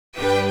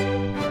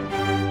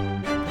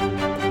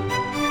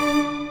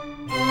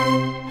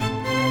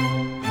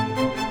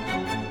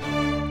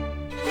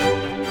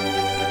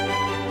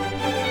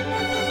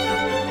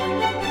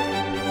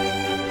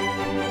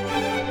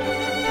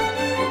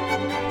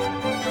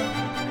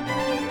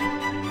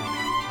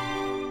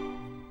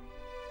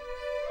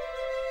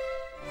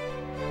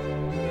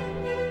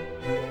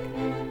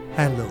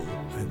Hello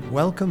and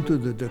welcome to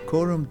the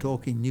Dacorum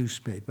Talking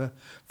Newspaper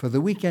for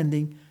the week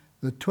ending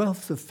the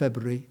 12th of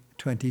February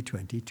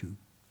 2022.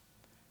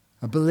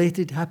 A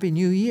belated Happy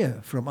New Year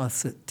from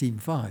us at Team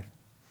 5.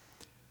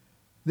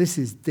 This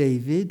is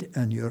David,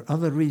 and your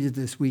other readers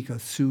this week are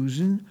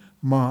Susan,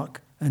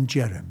 Mark and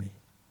Jeremy.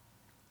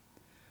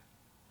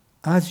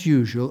 As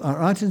usual, our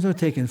items are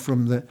taken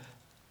from the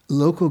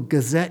local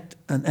Gazette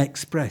and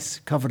Express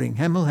covering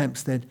Hemel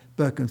Hempstead,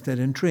 Berkhamsted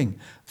and Tring.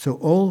 So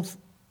all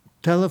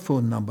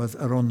telephone numbers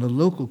are on the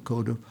local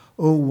code of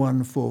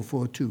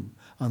 01442,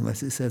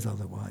 unless it says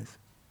otherwise.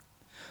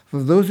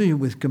 For those of you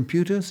with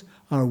computers,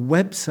 our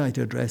website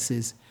address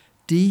is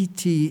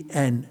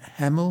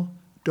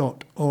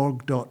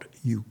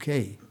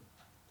dtnhemel.org.uk.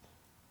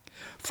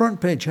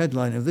 Front page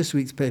headline of this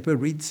week's paper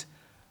reads,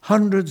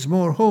 "Hundreds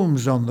more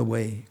homes on the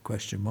way?" ?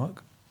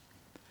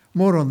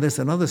 More on this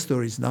and other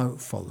stories now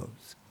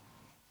follows.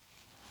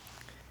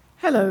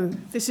 Hello,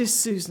 this is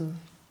Susan.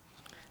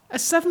 A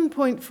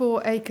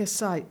 7.4-acre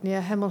site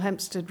near Hemel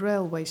Hempstead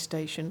railway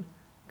station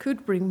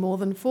could bring more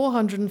than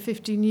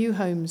 450 new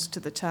homes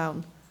to the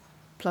town,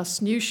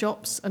 plus new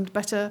shops and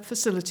better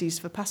facilities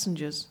for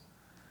passengers.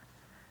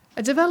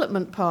 A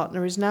development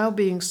partner is now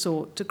being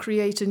sought to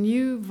create a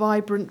new,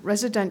 vibrant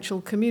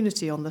residential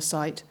community on the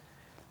site,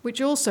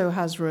 which also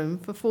has room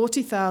for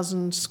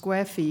 40,000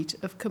 square feet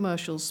of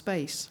commercial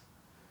space.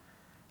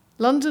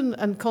 London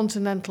and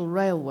Continental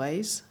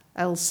Railways,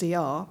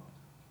 LCR,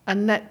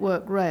 and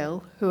Network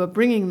Rail, who are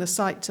bringing the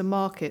site to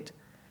market,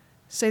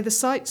 say the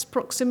site's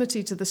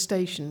proximity to the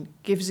station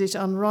gives it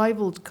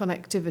unrivaled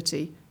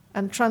connectivity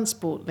and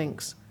transport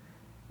links,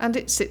 and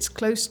it sits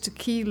close to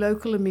key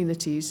local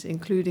amenities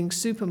including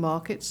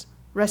supermarkets,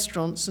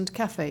 restaurants and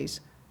cafes,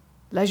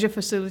 leisure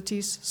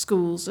facilities,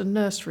 schools and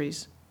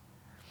nurseries.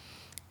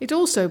 It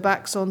also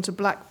backs onto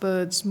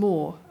Blackbird's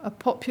Moor, a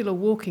popular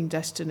walking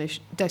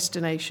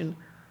destination,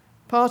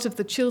 part of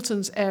the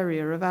Chilterns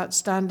area of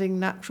outstanding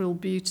natural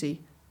beauty,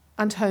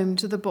 and home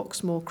to the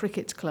Boxmoor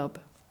Cricket Club.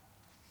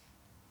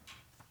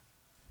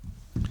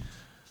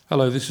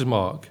 Hello, this is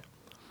Mark.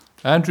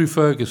 Andrew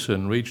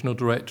Ferguson, Regional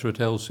Director at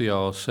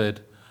LCR,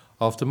 said,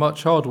 "After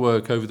much hard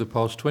work over the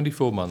past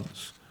 24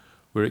 months,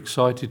 we're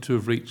excited to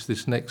have reached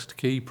this next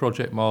key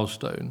project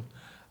milestone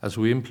as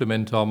we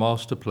implement our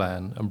master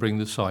plan and bring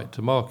the site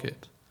to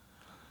market.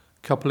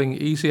 Coupling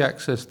easy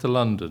access to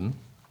London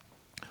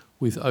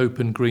with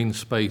open green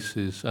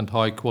spaces and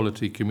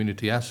high-quality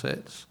community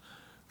assets,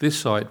 this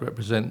site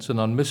represents an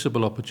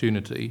unmissable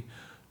opportunity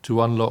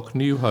to unlock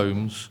new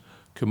homes,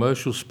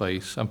 commercial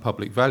space and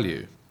public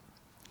value.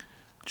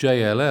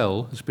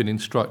 JLL has been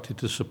instructed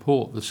to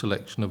support the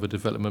selection of a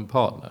development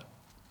partner.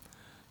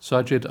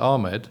 Sajid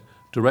Ahmed,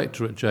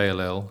 Director at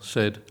JLL,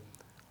 said,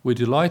 "We're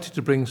delighted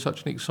to bring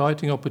such an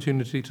exciting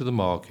opportunity to the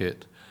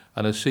market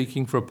and are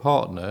seeking for a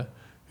partner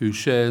who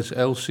shares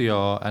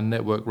LCR and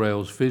Network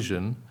Rail's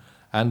vision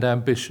and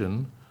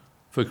ambition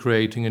for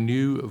creating a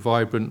new,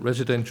 vibrant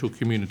residential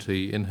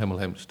community in Hemel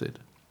Hempstead."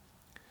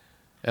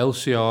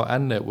 LCR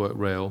and Network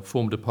Rail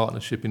formed a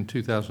partnership in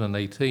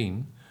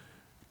 2018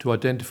 to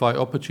identify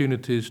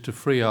opportunities to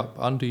free up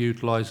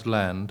underutilised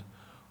land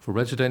for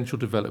residential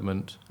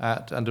development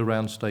at and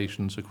around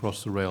stations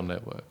across the rail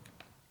network.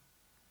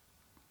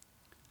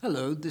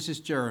 Hello, this is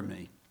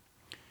Jeremy.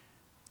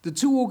 The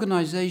two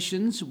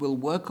organisations will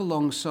work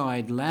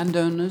alongside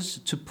landowners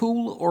to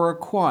pool or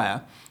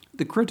acquire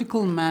the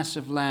critical mass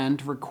of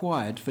land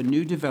required for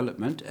new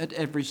development at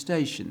every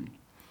station,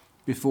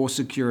 before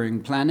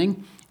securing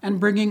planning and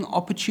bringing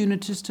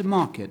opportunities to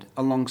market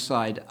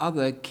alongside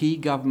other key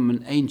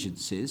government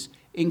agencies,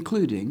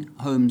 including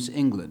Homes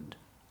England.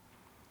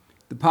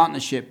 The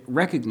partnership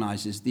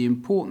recognises the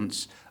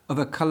importance of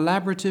a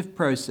collaborative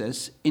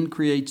process in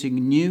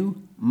creating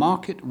new,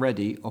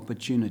 market-ready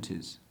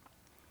opportunities.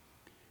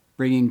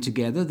 Bringing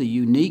together the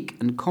unique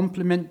and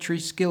complementary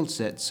skill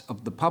sets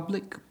of the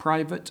public,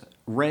 private,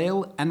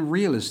 rail and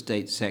real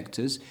estate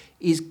sectors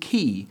is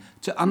key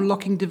to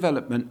unlocking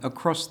development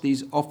across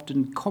these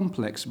often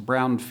complex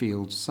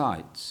brownfield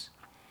sites.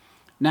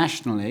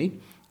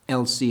 Nationally,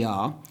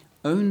 LCR,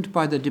 owned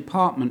by the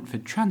Department for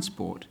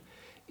Transport,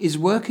 is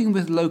working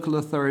with local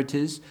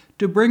authorities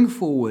to bring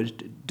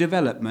forward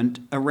development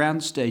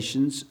around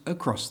stations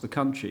across the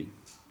country.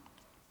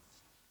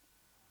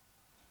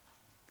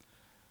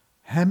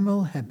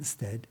 Hemel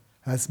Hempstead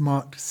has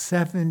marked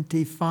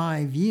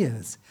 75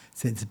 years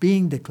since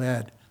being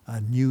declared a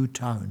new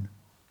town.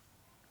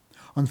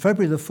 On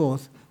February the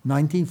 4th,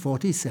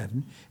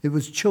 1947, it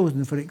was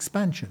chosen for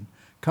expansion,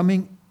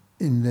 coming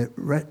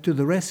to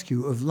the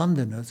rescue of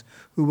Londoners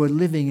who were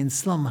living in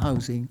slum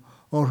housing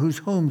or whose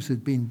homes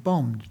had been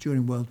bombed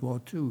during World War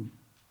II.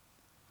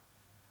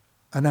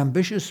 An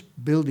ambitious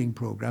building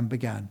programme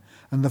began,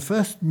 and the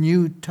first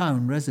new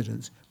town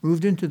residents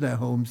moved into their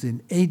homes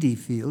in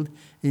Adeyfield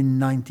in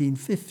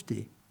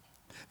 1950.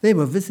 They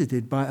were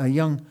visited by a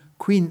young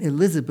Queen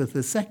Elizabeth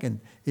II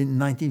in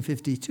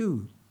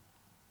 1952.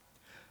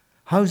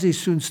 Houses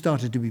soon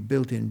started to be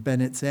built in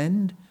Bennett's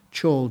End,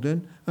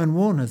 Chaldon and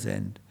Warner's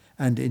End,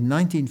 and in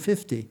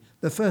 1950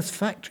 the first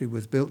factory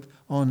was built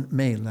on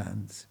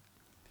Maylands.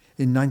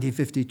 In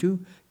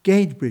 1952,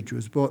 Gadebridge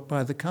was bought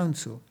by the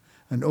council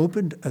and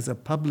opened as a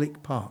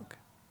public park.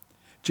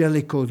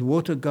 Jellicoe's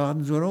water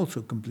gardens were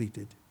also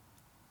completed.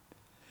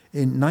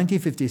 In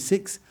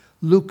 1956,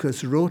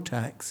 Lucas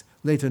Rotax,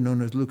 later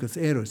known as Lucas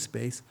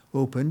Aerospace,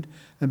 opened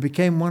and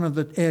became one of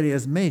the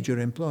area's major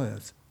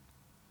employers.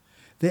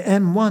 The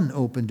M1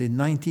 opened in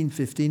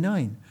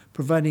 1959,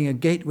 providing a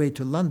gateway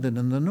to London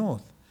and the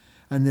north.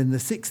 And in the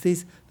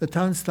 60s, the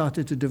town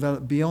started to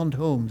develop beyond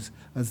homes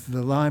as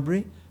the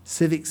library,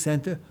 civic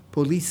centre,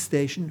 police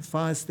station,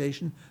 fire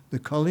station, the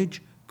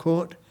college,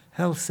 court,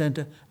 health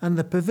centre, and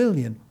the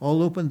pavilion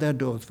all opened their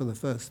doors for the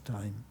first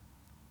time.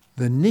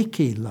 The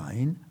Nicky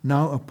line,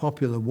 now a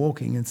popular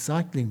walking and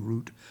cycling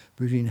route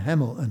between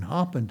Hemel and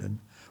Harpenden,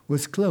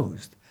 was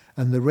closed,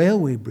 and the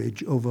railway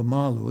bridge over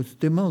Marloes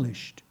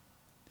demolished.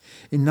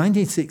 In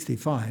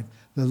 1965,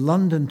 the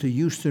London to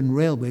Euston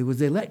Railway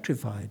was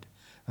electrified,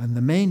 and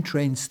the main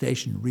train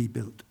station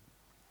rebuilt.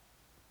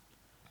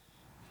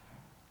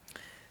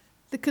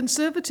 The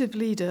Conservative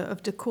leader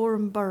of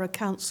Dacorum Borough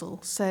Council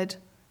said,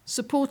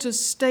 "Supporters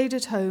stayed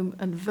at home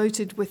and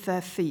voted with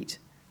their feet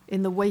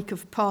in the wake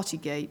of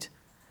Partygate,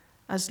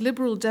 as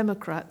Liberal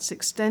Democrats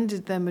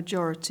extended their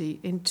majority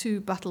in 2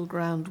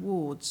 battleground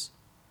wards.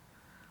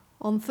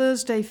 On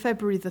Thursday,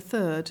 February the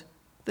 3rd,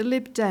 the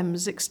Lib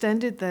Dems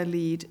extended their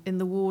lead in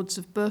the wards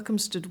of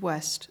Berkhamsted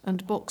West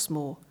and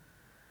Boxmoor,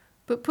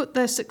 but put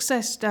their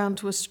success down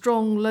to a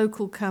strong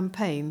local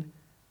campaign,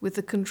 with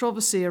the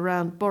controversy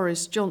around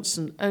Boris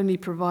Johnson only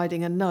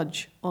providing a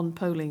nudge on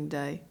polling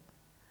day.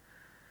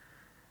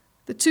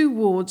 The 2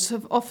 wards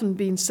have often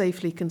been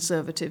safely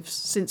Conservative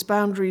since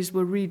boundaries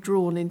were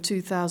redrawn in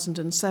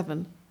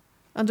 2007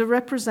 and are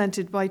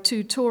represented by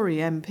 2 Tory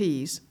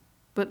MPs,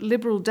 but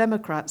Liberal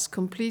Democrats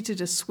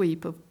completed a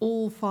sweep of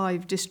all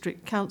 5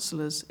 district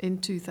councillors in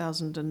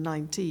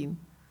 2019.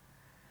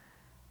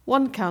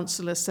 One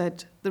councillor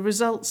said the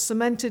results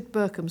cemented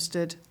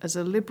Berkhamsted as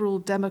a Liberal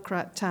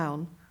Democrat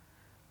town,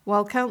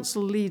 while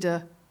council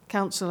leader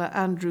Councillor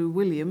Andrew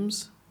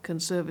Williams,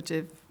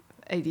 Conservative,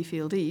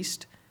 Adeyfield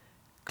East,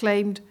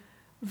 claimed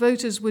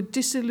voters were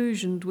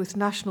disillusioned with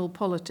national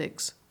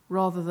politics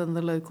rather than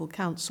the local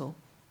council.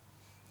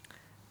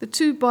 The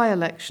 2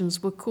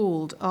 by-elections were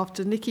called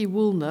after Nicky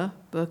Woolner,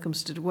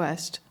 Berkhamsted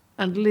West,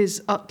 and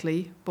Liz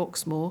Utley,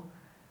 Boxmoor,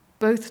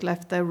 both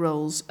left their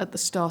roles at the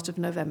start of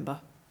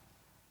November.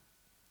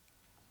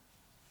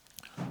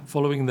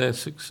 Following their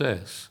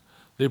success,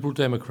 Liberal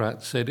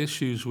Democrats said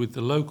issues with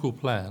the local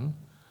plan,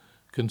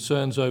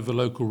 concerns over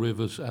local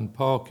rivers and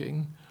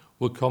parking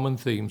were common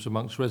themes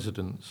amongst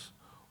residents,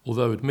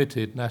 although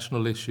admitted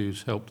national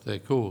issues helped their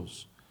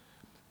cause.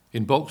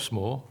 In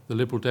Boxmoor, the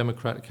Liberal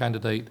Democrat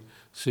candidate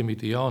Simi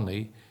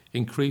Diani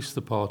increased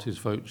the party's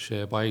vote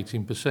share by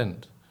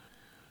 18%,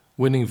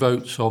 winning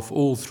votes off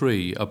all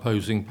 3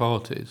 opposing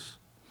parties.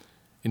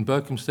 In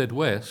Berkhamsted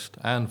West,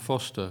 Anne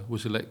Foster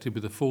was elected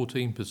with a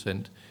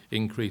 14%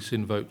 increase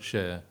in vote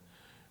share,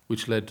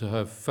 which led to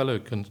her fellow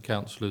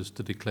councillors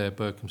to declare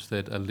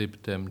Berkhamsted a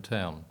Lib Dem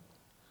town.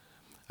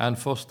 Anne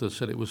Foster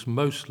said it was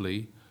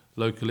mostly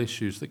local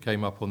issues that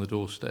came up on the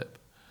doorstep,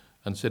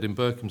 and said in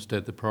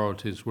Berkhamsted the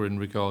priorities were in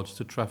regards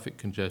to traffic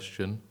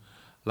congestion,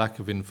 lack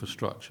of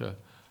infrastructure,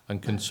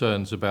 and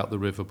concerns about the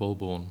River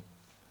Bulbourne.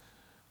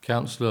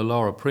 Councillor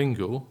Lara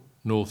Pringle,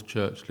 North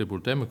Church Liberal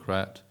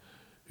Democrat,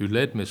 who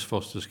led Miss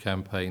Foster's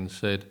campaign,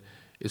 said,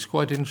 "It's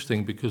quite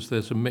interesting because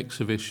there's a mix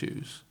of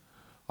issues.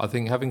 I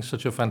think having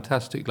such a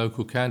fantastic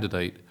local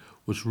candidate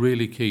was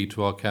really key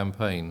to our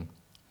campaign.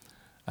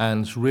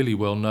 Anne's really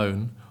well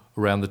known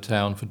around the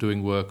town for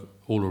doing work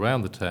all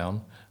around the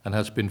town and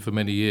has been for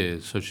many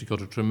years, so she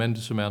got a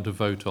tremendous amount of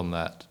vote on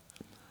that.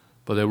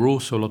 But there were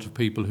also a lot of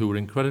people who were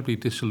incredibly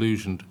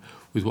disillusioned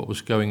with what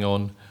was going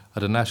on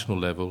at a national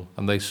level,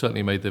 and they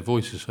certainly made their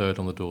voices heard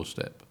on the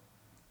doorstep."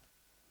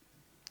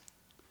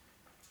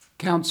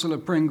 Councillor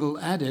Pringle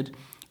added,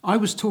 "I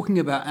was talking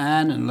about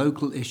Anne and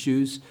local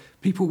issues.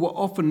 People were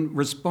often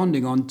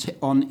responding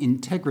on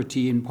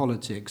integrity in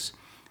politics.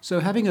 So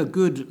having a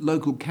good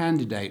local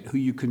candidate who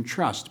you can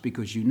trust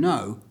because you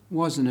know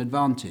was an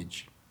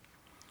advantage."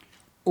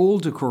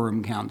 All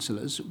Dacorum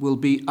councillors will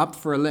be up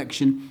for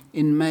election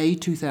in May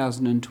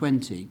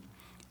 2020,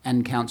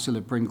 and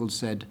Councillor Pringle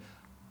said,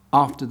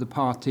 "After the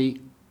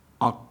party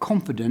are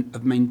confident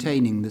of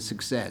maintaining the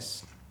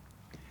success."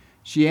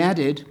 She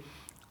added,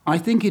 "I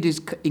think it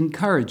is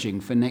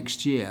encouraging for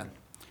next year.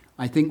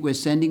 I think we're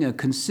sending a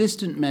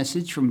consistent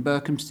message from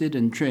Berkhamsted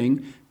and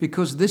Tring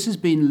because this has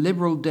been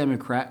Liberal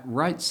Democrat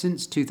right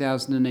since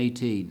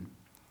 2018.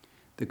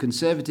 The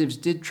Conservatives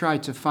did try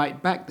to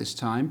fight back this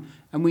time,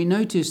 and we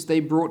noticed they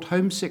brought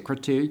Home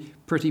Secretary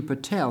Priti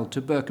Patel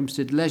to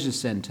Berkhamsted Leisure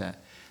Centre,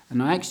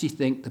 and I actually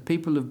think the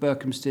people of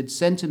Berkhamsted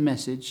sent a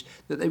message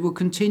that they will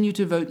continue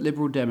to vote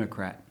Liberal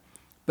Democrat.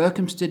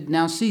 Berkhamsted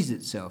now sees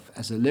itself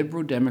as a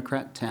Liberal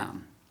Democrat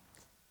town."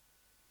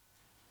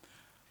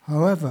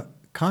 However,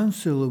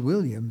 Councillor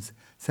Williams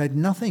said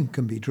nothing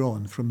can be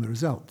drawn from the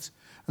results,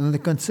 and the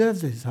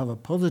Conservatives have a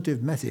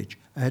positive message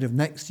ahead of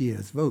next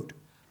year's vote.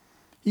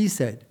 He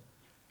said,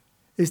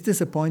 "It's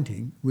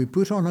disappointing. We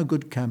put on a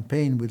good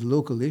campaign with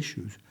local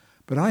issues,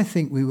 but I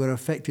think we were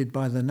affected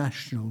by the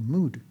national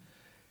mood.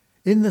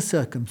 In the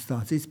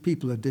circumstances,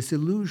 people are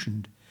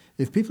disillusioned.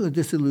 If people are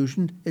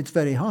disillusioned, it's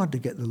very hard to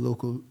get the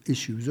local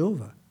issues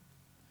over.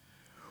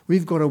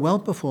 We've got a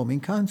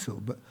well-performing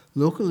council, but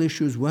local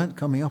issues weren't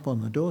coming up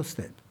on the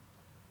doorstep.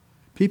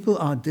 People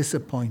are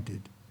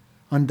disappointed.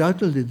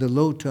 Undoubtedly, the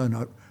low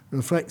turnout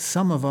reflects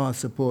some of our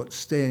support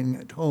staying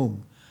at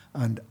home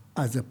and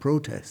as a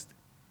protest.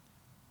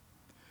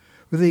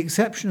 With the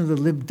exception of the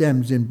Lib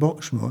Dems in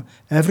Boxmoor,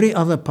 every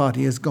other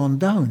party has gone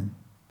down.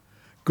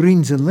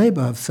 Greens and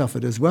Labour have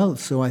suffered as well,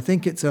 so I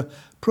think it's a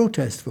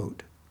protest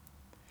vote.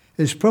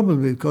 It's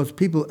probably because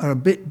people are a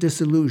bit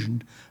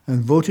disillusioned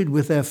and voted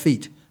with their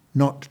feet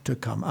not to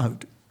come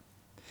out.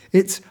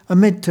 It's a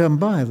mid-term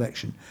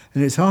by-election,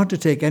 and it's hard to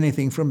take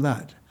anything from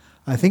that.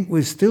 I think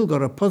we've still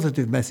got a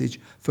positive message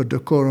for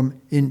Dacorum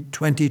in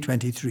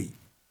 2023.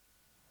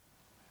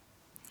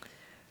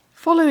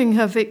 Following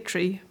her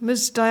victory,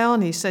 Ms.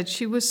 Diani said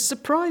she was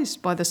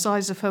surprised by the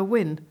size of her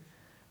win,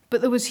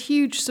 but there was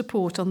huge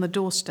support on the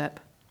doorstep.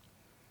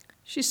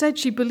 She said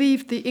she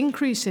believed the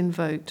increase in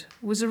vote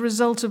was a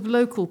result of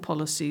local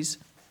policies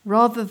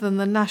rather than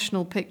the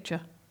national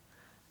picture,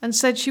 and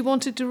said she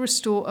wanted to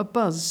restore a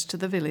buzz to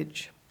the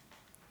village.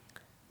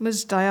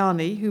 Ms.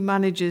 Diani, who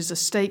manages a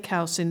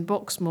steakhouse in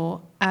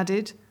Boxmoor,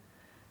 added,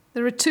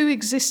 "There are 2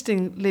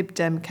 existing Lib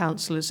Dem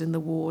councillors in the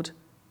ward,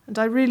 and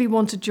I really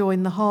want to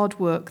join the hard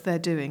work they're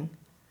doing.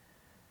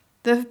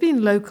 There have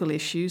been local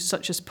issues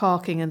such as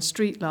parking and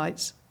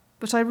streetlights,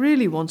 but I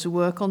really want to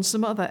work on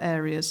some other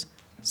areas,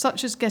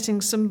 such as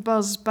getting some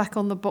buzz back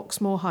on the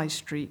Boxmoor High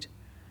Street.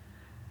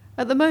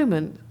 At the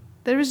moment,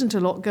 there isn't a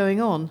lot going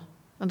on,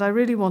 and I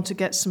really want to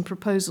get some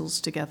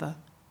proposals together."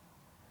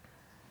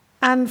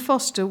 Anne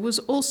Foster was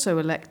also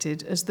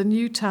elected as the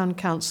new town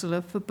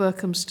councillor for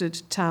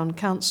Berkhamsted Town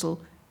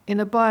Council in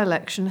a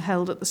by-election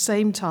held at the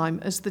same time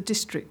as the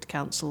district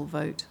council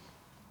vote.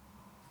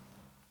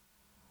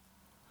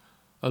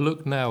 A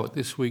look now at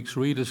this week's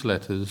readers'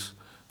 letters,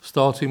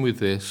 starting with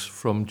this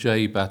from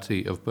J.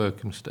 Batty of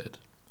Berkhamsted.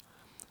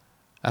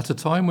 At a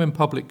time when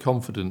public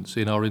confidence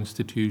in our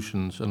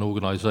institutions and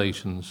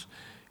organisations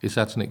is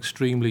at an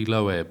extremely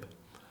low ebb,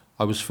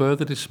 I was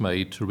further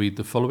dismayed to read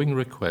the following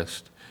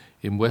request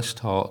in West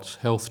Herts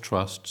Health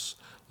Trust's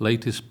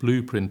latest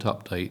blueprint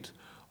update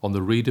on the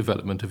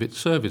redevelopment of its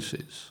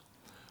services.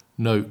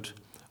 Note,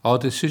 our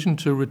decision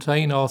to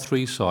retain our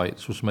 3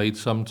 sites was made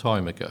some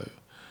time ago,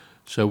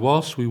 so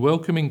whilst we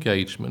welcome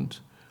engagement,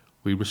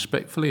 we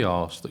respectfully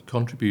ask that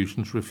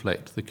contributions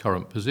reflect the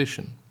current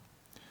position.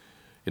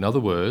 In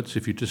other words,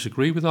 if you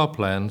disagree with our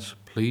plans,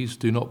 please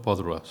do not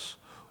bother us,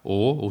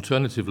 or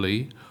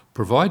alternatively,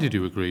 provided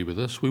you agree with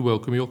us, we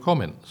welcome your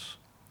comments.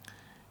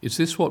 Is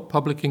this what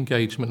public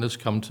engagement has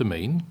come to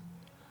mean?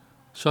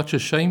 Such a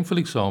shameful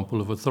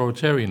example of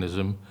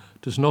authoritarianism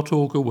does not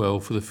augur well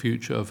for the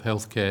future of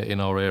healthcare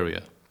in our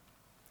area.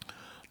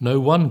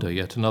 No wonder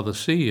yet another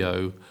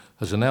CEO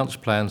has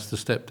announced plans to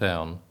step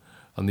down,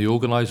 and the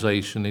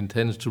organisation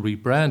intends to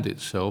rebrand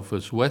itself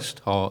as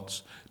West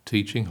Herts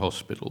Teaching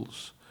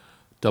Hospitals,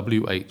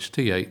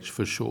 WHTH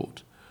for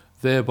short,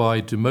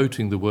 thereby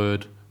demoting the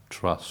word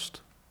trust.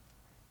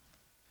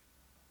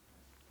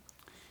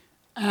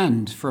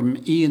 And from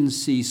Ian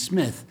C.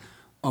 Smith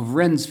of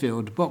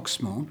Rensfield,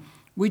 Boxmoor,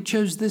 we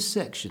chose this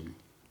section.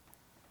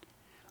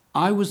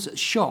 I was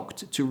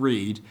shocked to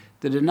read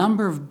that a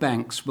number of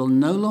banks will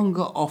no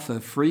longer offer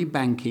free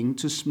banking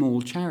to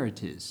small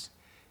charities.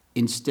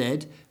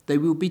 Instead, they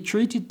will be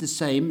treated the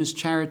same as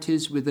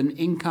charities with an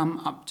income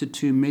up to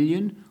 2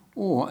 million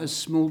or as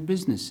small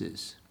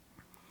businesses.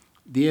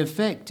 The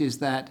effect is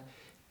that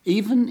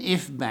even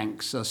if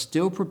banks are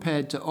still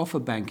prepared to offer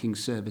banking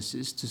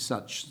services to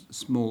such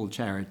small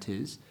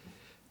charities,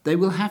 they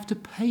will have to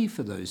pay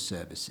for those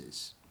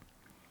services.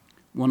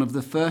 One of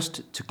the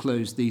first to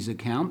close these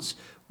accounts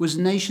was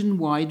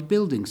Nationwide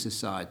Building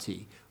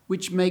Society,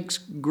 which makes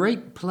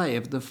great play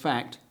of the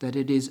fact that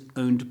it is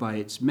owned by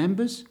its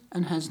members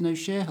and has no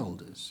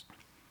shareholders.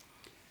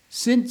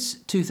 Since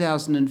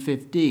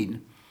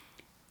 2015,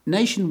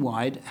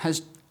 Nationwide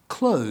has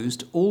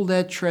closed all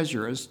their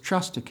treasurers'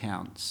 trust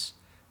accounts,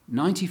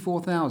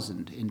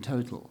 94,000 in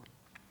total.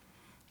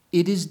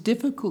 It is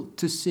difficult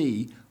to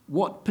see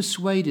what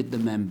persuaded the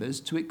members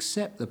to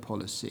accept the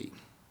policy.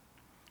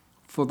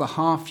 For the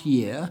half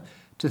year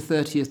to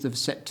 30th of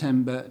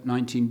September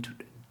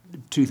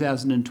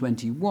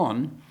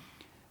 2021,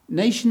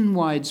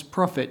 Nationwide's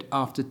profit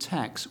after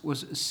tax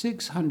was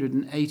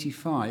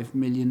 £685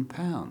 million.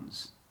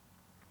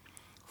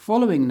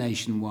 Following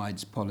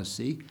Nationwide's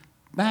policy,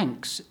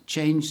 banks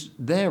changed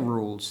their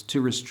rules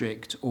to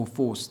restrict or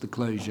force the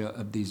closure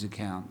of these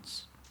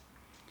accounts.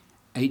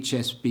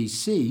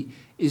 HSBC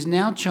is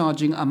now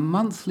charging a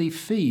monthly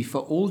fee for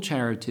all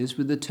charities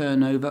with a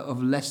turnover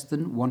of less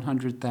than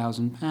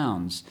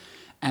 £100,000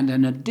 and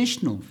an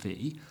additional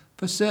fee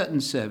for certain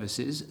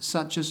services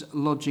such as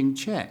lodging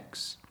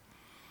cheques.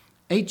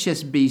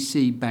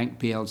 HSBC Bank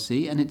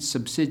plc and its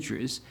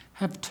subsidiaries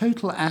have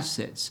total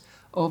assets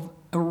of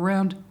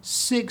around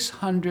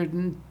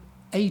 £680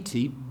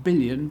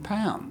 billion.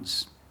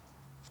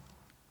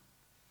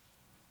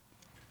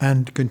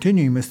 And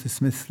continuing Mr.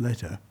 Smith's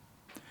letter,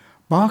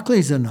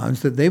 Barclays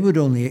announced that they would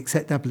only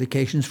accept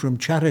applications from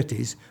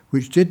charities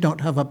which did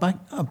not have a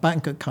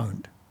bank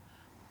account.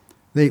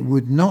 They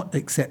would not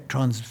accept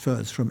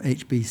transfers from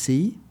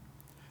HBC.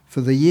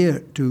 For the year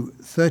to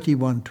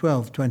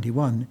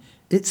 31/12/21,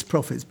 its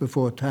profits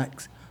before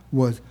tax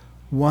was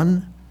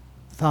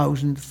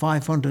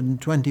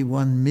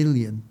 £1,521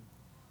 million.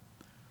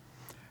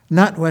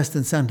 NatWest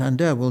and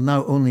Santander will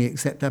now only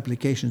accept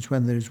applications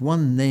when there is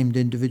one named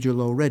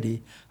individual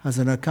already has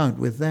an account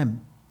with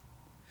them.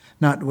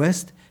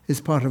 NatWest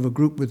is part of a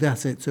group with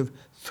assets of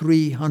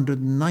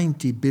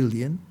 $390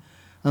 billion,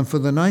 and for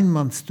the 9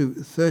 months to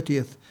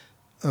 30th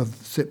of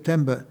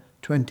September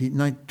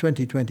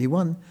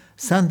 2021,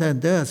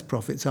 Santander's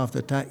profits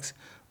after tax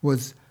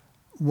was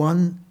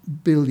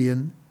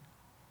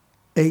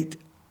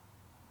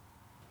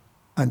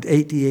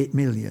 $1,888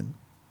 million.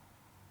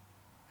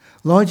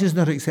 Lloyds is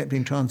not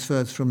accepting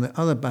transfers from the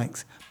other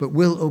banks, but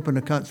will open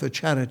accounts for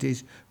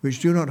charities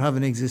which do not have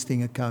an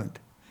existing account.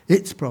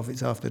 Its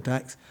profits after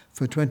tax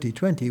for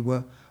 2020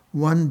 were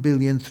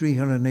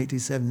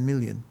 $1,387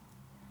 million.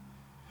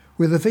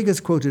 With the figures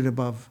quoted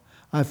above,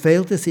 I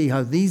fail to see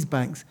how these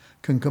banks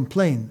can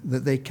complain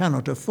that they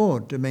cannot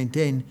afford to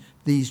maintain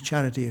these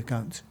charity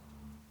accounts.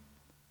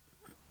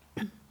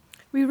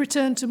 We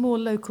return to more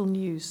local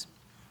news.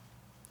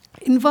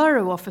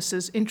 Enviro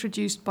officers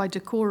introduced by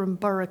Dacorum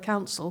Borough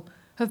Council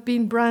have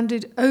been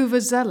branded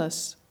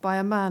overzealous by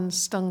a man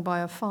stung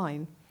by a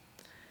fine.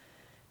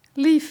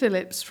 Lee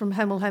Phillips from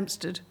Hemel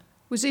Hempstead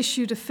was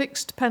issued a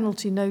fixed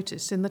penalty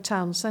notice in the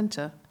town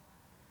centre,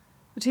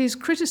 but he has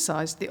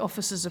criticised the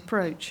officers'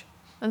 approach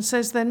and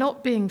says they're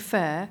not being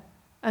fair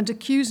and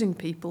accusing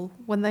people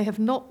when they have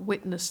not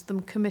witnessed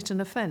them commit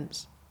an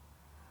offence.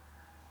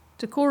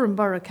 Dacorum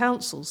Borough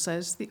Council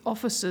says the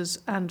officers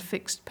and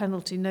fixed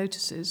penalty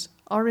notices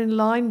are in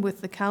line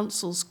with the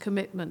council's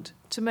commitment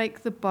to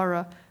make the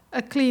borough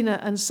a cleaner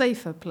and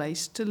safer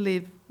place to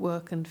live,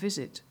 work and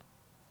visit.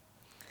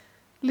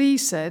 Lee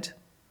said,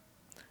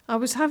 "I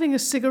was having a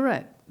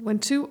cigarette when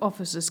 2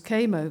 officers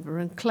came over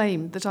and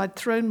claimed that I'd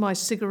thrown my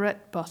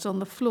cigarette butt on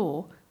the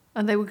floor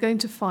and they were going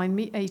to fine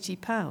me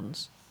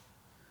 £80.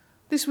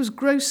 This was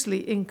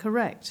grossly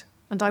incorrect,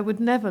 and I would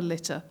never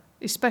litter,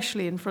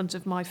 especially in front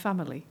of my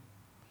family.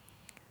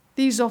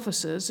 These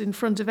officers, in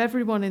front of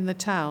everyone in the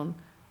town,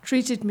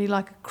 treated me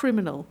like a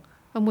criminal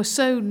and were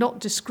so not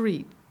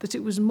discreet that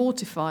it was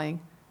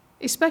mortifying,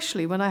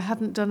 especially when I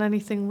hadn't done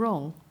anything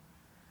wrong."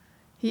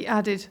 He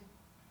added,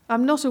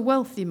 "I'm not a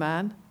wealthy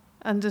man,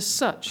 and as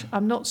such,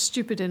 I'm not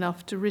stupid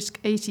enough to risk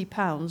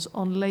 £80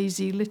 on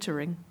lazy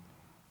littering."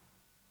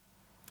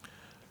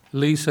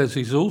 Lee says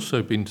he's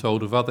also been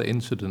told of other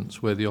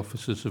incidents where the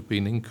officers have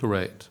been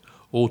incorrect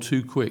or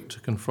too quick to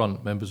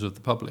confront members of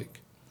the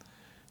public.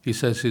 He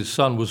says his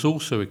son was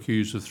also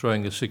accused of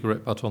throwing a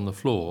cigarette butt on the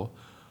floor,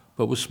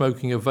 but was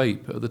smoking a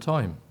vape at the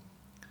time.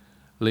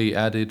 Lee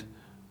added,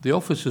 "The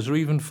officers are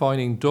even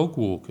fining dog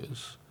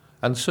walkers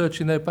and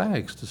searching their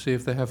bags to see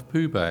if they have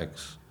poo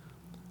bags.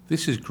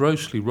 This is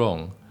grossly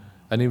wrong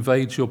and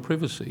invades your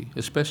privacy,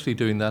 especially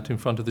doing that in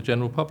front of the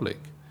general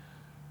public.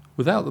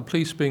 Without the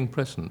police being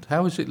present,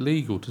 how is it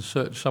legal to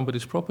search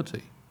somebody's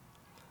property?"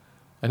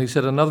 And he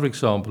said another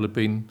example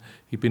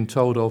he'd been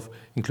told of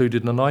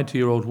included a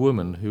 90-year-old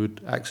woman who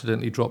had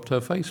accidentally dropped her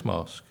face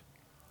mask.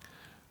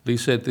 Lee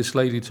said, "This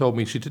lady told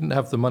me she didn't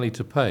have the money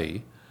to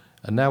pay,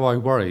 and now I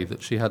worry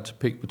that she had to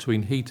pick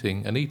between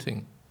heating and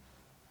eating."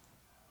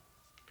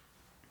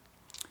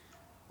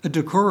 A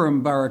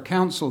Dacorum Borough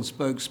Council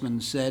spokesman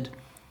said,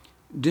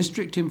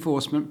 "District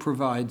enforcement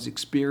provides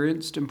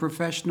experienced and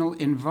professional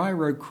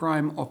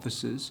enviro-crime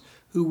officers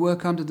who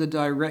work under the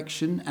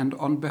direction and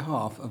on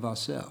behalf of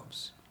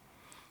ourselves.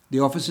 The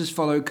officers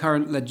follow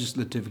current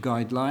legislative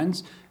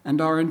guidelines and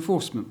our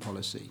enforcement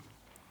policy.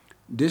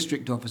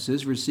 District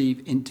officers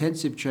receive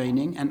intensive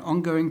training and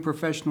ongoing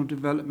professional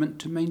development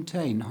to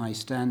maintain high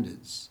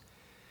standards.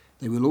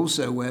 They will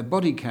also wear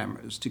body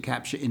cameras to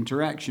capture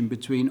interaction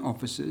between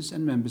officers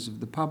and members of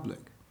the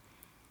public.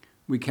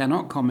 We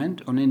cannot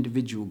comment on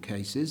individual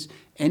cases.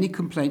 Any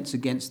complaints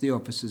against the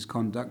officers'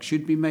 conduct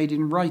should be made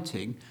in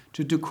writing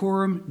to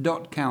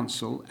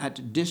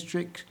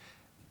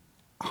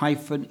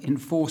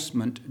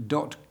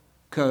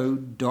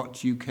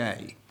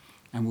dacorum.council@district-enforcement.co.uk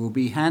and will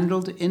be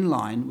handled in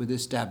line with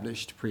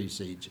established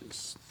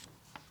procedures."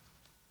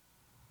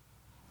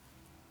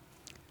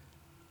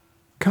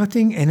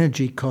 Cutting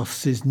energy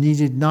costs is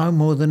needed now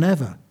more than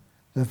ever,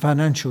 the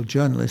financial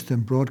journalist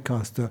and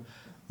broadcaster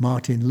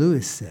Martin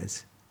Lewis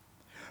says.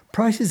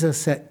 Prices are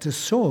set to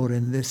soar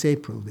in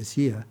April this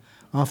year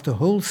after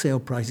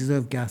wholesale prices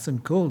of gas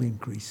and coal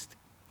increased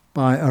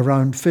by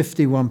around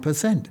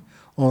 51%,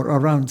 or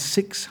around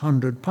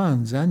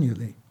 £600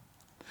 annually.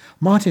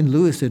 Martin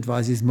Lewis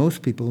advises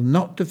most people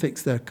not to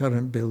fix their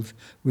current bills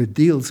with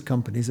deals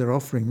companies are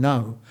offering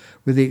now,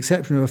 with the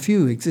exception of a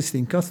few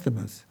existing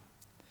customers.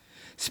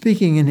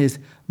 Speaking in his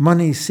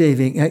Money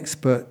Saving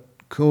Expert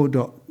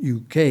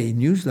Co.uk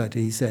newsletter,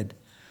 he said,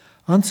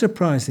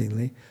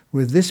 "Unsurprisingly,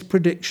 with this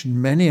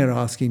prediction, many are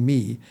asking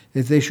me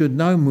if they should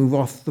now move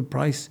off the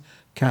price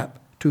cap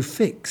to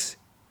fix.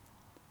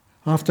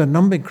 After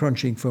number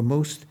crunching for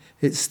most,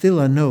 it's still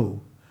a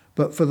no.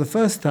 But for the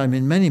first time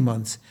in many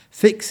months,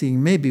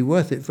 fixing may be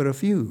worth it for a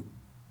few.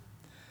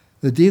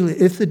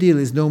 If the deal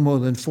is no more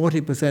than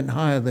 40%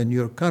 higher than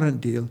your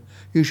current deal,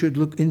 you should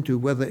look into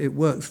whether it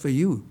works for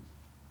you."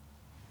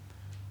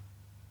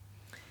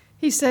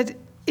 He said,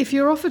 if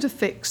you're offered a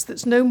fix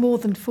that's no more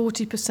than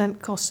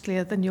 40%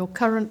 costlier than your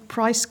current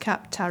price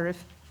cap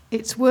tariff,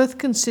 it's worth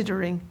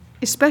considering,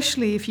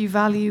 especially if you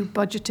value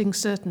budgeting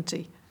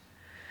certainty.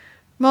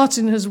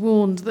 Martin has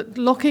warned that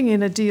locking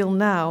in a deal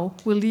now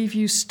will leave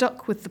you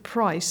stuck with the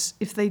price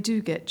if they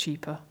do get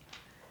cheaper.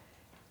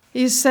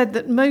 He has said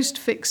that most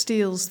fixed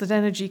deals that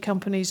energy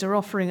companies are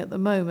offering at the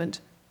moment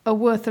are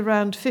worth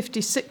around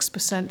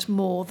 56%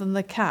 more than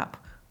the cap,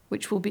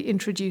 which will be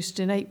introduced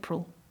in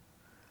April.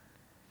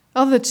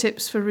 Other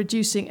tips for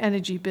reducing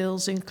energy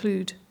bills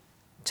include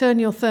turn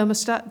your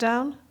thermostat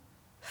down,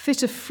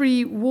 fit a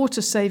free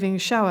water-saving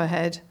shower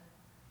head,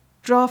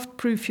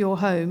 draft-proof your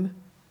home,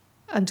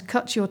 and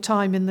cut your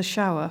time in the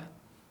shower.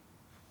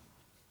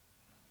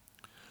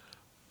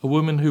 A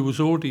woman who was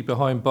already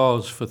behind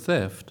bars for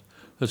theft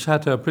has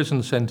had her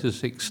prison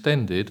sentence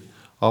extended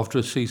after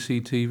a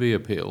CCTV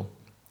appeal.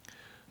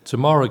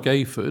 Tamara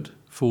Gayford,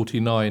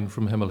 49,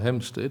 from Hemel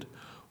Hempstead,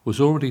 was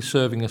already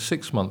serving a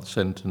 6-month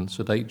sentence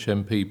at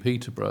HMP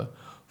Peterborough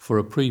for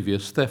a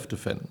previous theft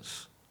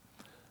offence.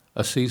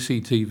 A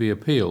CCTV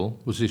appeal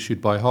was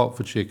issued by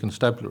Hertfordshire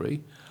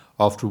Constabulary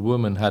after a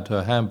woman had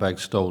her handbag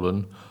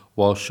stolen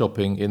while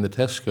shopping in the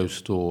Tesco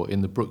store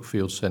in the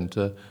Brookfield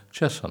Centre,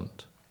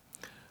 Cheshunt.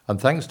 And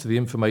thanks to the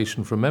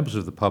information from members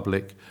of the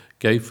public,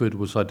 Gayford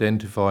was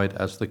identified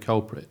as the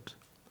culprit.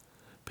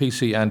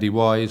 PC Andy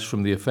Wise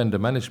from the Offender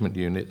Management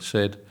Unit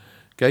said,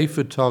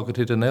 Gayford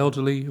targeted an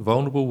elderly,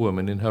 vulnerable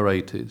woman in her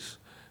 80s,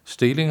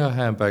 stealing her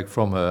handbag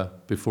from her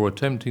before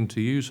attempting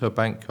to use her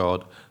bank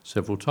card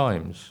several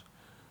times.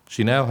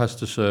 She now has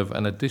to serve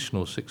an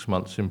additional 6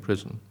 months in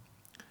prison.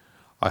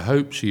 I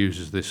hope she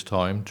uses this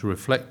time to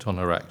reflect on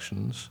her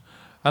actions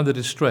and the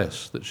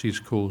distress that she's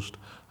caused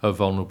her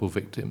vulnerable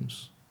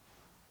victims.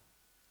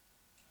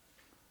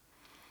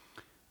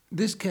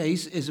 This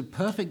case is a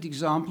perfect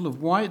example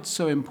of why it's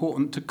so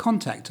important to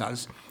contact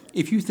us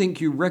if you think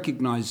you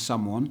recognise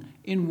someone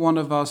in one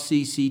of our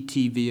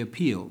CCTV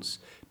appeals,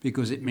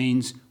 because it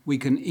means we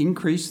can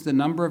increase the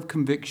number of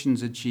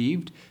convictions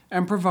achieved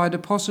and provide a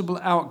possible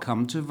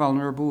outcome to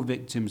vulnerable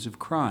victims of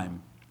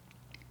crime.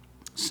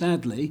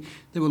 Sadly,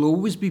 there will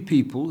always be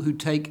people who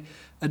take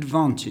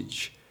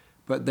advantage,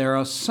 but there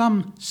are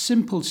some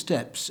simple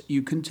steps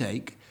you can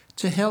take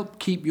to help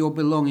keep your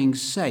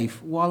belongings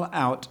safe while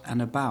out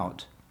and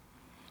about.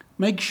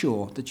 Make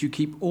sure that you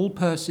keep all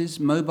purses,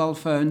 mobile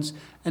phones,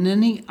 and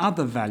any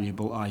other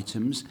valuable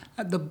items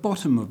at the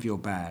bottom of your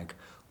bag.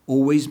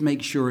 Always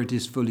make sure it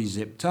is fully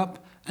zipped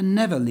up and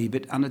never leave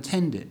it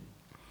unattended.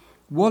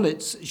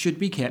 Wallets should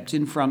be kept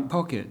in front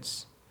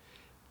pockets.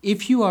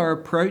 If you are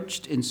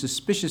approached in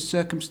suspicious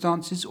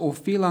circumstances or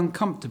feel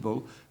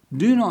uncomfortable,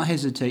 do not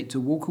hesitate to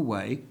walk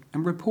away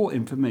and report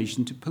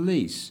information to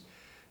police.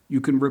 You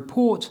can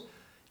report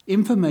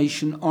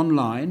information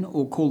online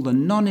or call the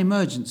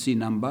non-emergency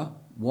number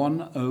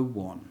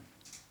 101.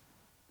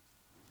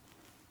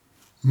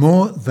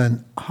 More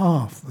than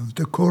half of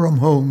Dacorum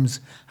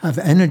homes have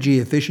energy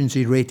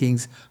efficiency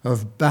ratings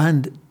of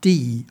band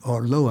D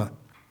or lower,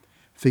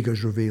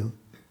 figures reveal.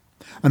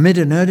 Amid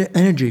an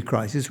energy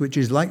crisis which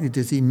is likely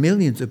to see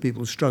millions of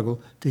people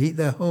struggle to heat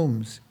their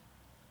homes.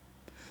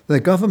 The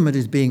government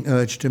is being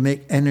urged to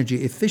make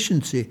energy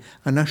efficiency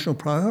a national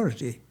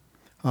priority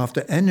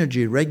after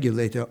energy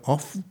regulator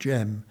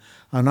Ofgem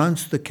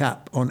announced the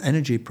cap on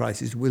energy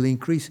prices will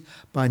increase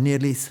by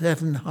nearly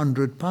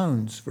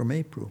 £700 from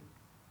April.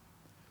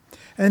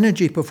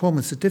 Energy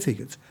performance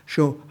certificates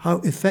show how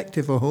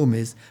effective a home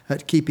is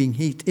at keeping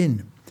heat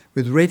in,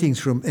 with ratings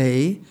from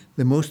A,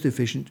 the most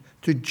efficient,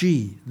 to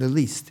G, the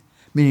least,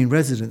 meaning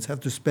residents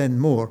have to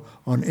spend more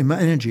on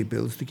energy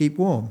bills to keep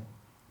warm.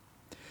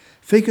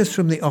 Figures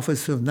from the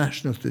Office of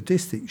National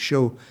Statistics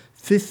show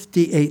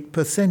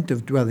 58%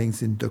 of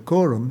dwellings in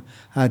Dacorum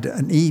had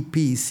an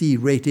EPC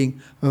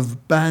rating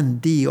of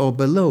band D or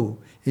below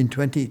in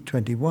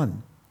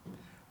 2021.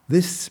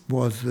 This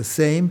was the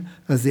same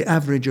as the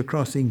average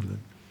across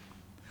England.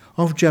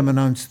 Ofgem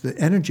announced the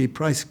energy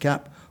price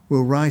cap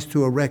will rise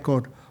to a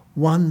record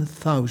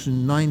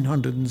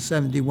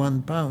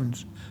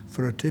 £1,971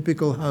 for a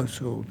typical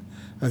household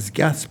as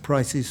gas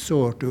prices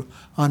soar to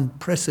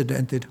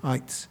unprecedented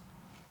heights.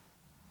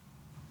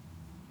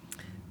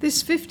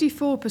 This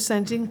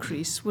 54%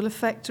 increase will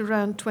affect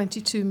around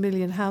 22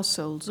 million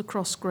households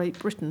across Great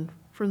Britain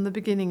from the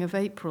beginning of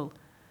April,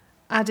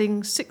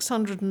 adding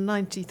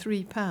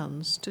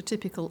 £693 to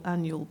typical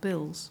annual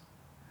bills.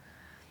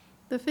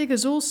 The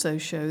figures also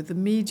show the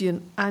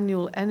median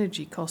annual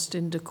energy cost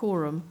in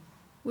Dacorum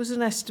was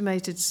an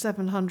estimated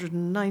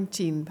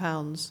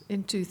 £719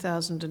 in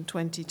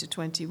 2020 to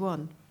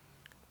 21,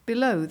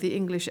 below the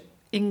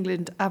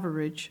England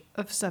average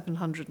of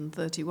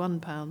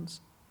 £731.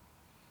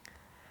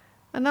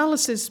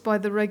 Analysis by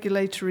the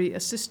Regulatory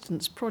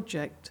Assistance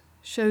Project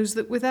shows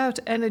that without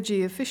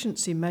energy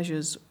efficiency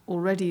measures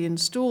already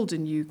installed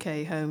in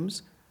UK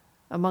homes,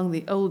 among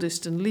the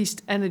oldest and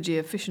least energy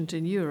efficient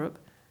in Europe,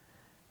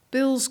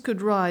 bills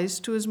could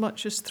rise to as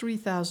much as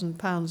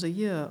 £3,000 a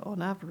year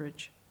on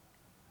average.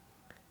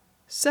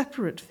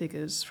 Separate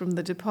figures from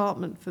the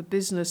Department for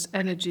Business,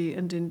 Energy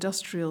and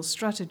Industrial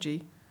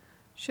Strategy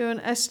show an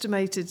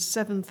estimated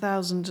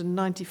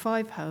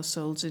 7,095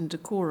 households in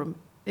Dacorum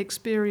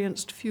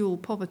experienced fuel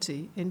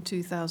poverty in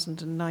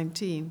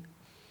 2019,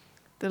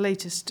 the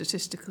latest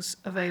statistics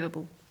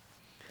available.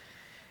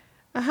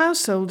 A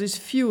household is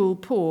fuel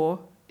poor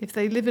if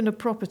they live in a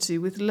property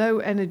with low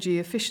energy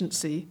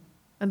efficiency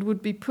and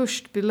would be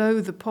pushed below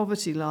the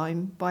poverty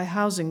line by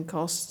housing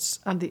costs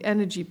and the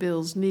energy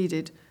bills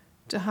needed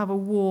to have a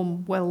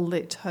warm,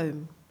 well-lit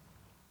home.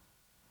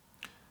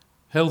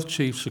 Health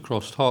chiefs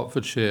across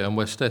Hertfordshire and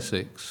West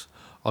Essex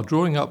are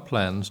drawing up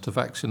plans to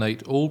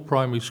vaccinate all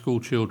primary school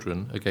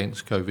children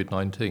against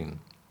COVID-19.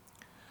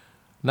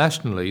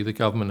 Nationally, the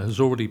government has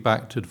already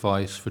backed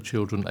advice for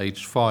children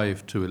aged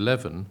 5 to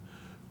 11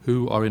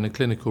 who are in a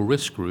clinical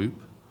risk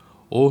group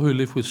or who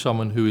live with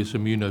someone who is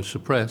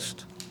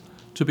immunosuppressed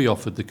to be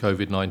offered the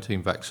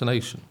COVID-19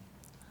 vaccination.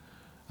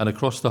 And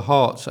across the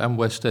Herts and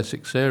West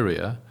Essex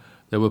area,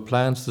 there were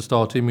plans to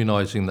start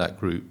immunising that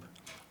group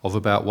of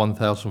about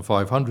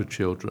 1,500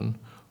 children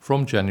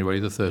from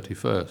January the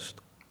 31st.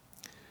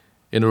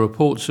 In a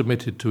report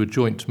submitted to a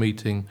joint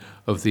meeting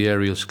of the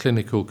area's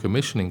Clinical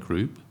Commissioning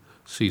Group,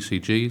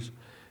 CCGs,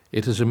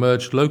 it has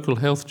emerged local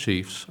health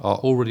chiefs are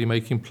already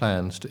making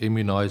plans to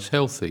immunise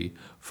healthy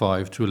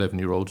 5 to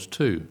 11-year-olds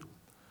too.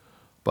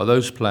 But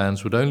those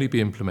plans would only be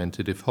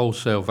implemented if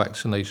wholesale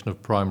vaccination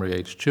of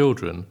primary-aged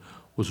children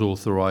was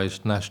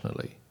authorised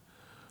nationally.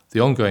 The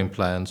ongoing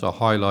plans are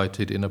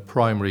highlighted in a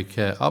primary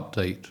care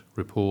update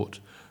report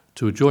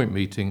to a joint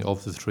meeting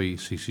of the three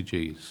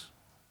CCGs.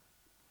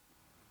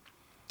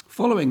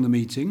 Following the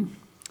meeting,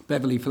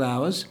 Beverly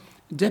Flowers,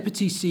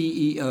 Deputy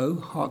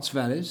CEO, Herts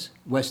Valleys,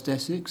 West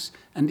Essex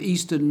and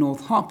Eastern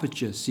North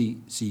Hertfordshire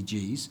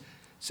CCGs,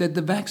 said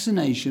the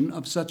vaccination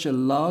of such a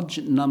large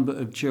number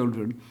of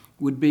children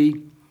would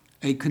be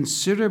a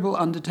considerable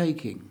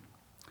undertaking.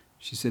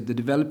 She said the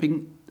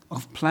developing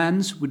of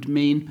plans would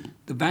mean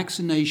the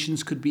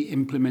vaccinations could be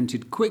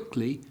implemented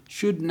quickly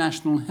should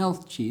national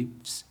health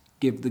chiefs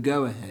give the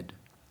go-ahead.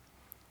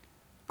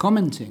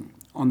 Commenting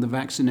on the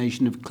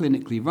vaccination of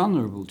clinically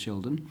vulnerable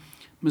children,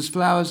 Ms.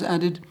 Flowers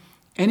added,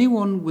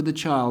 anyone with a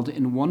child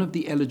in one of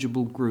the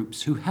eligible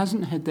groups who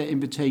hasn't had their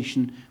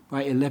invitation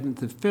by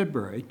 11th of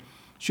February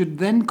should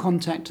then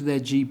contact their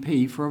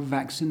GP for a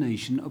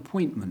vaccination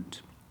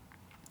appointment.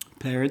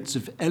 Parents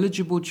of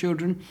eligible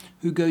children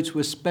who go to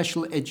a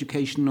special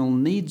educational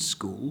needs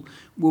school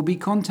will be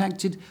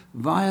contacted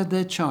via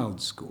their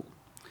child's school.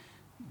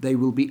 They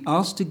will be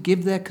asked to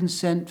give their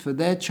consent for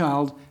their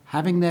child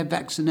having their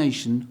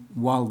vaccination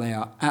while they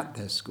are at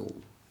their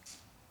school.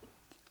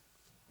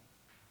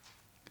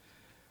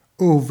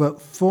 Over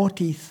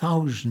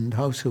 40,000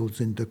 households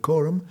in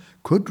Dacorum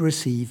could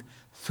receive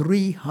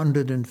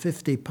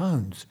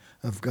 £350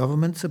 of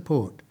government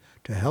support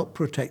to help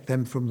protect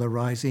them from the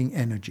rising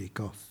energy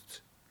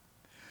costs.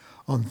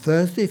 On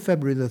Thursday,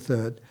 February the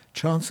 3rd,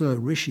 Chancellor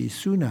Rishi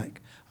Sunak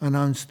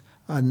announced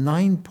a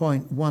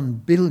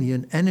 £9.1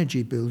 billion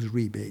energy bills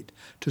rebate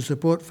to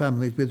support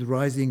families with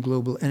rising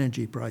global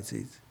energy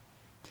prices.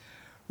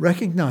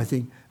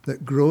 Recognising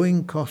that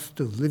growing cost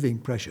of living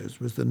pressures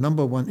was the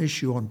number one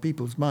issue on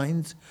people's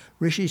minds,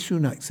 Rishi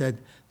Sunak said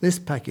this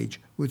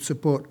package would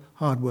support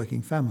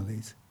hard-working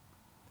families.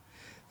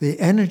 The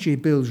energy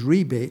bills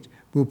rebate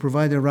will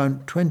provide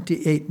around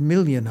 28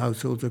 million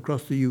households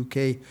across the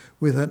UK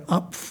with an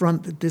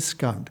upfront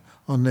discount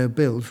on their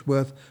bills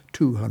worth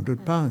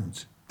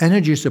 £200.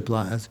 Energy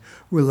suppliers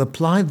will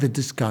apply the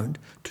discount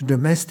to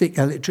domestic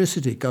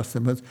electricity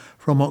customers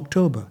from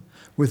October,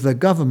 with the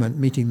government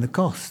meeting the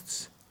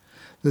costs.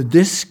 The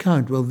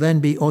discount will then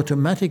be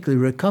automatically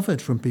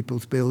recovered from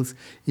people's bills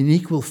in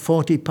equal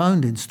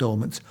 £40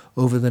 instalments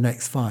over the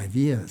next 5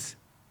 years.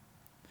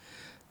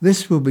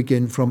 This will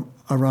begin from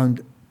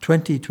around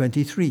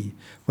 2023,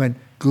 when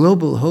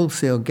global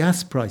wholesale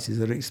gas prices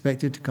are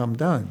expected to come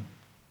down.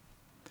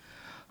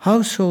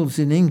 Households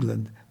in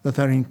England that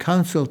are in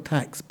council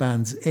tax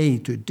bands A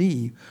to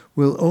D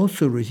will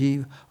also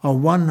receive a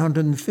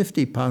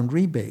 £150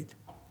 rebate.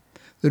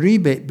 The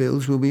rebate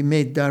bills will be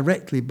made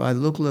directly by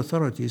local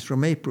authorities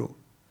from April.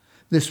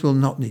 This will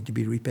not need to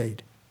be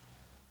repaid.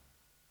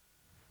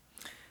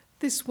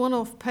 This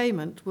one-off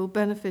payment will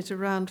benefit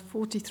around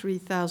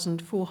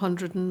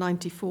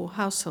 43,494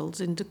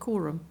 households in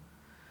Dacorum.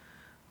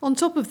 On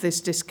top of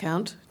this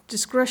discount,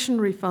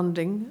 Discretionary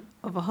funding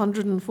of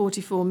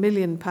 £144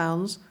 million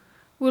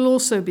will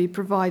also be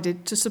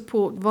provided to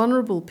support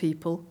vulnerable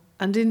people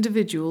and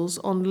individuals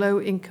on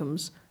low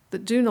incomes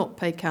that do not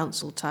pay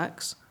council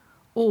tax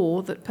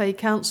or that pay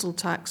council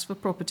tax for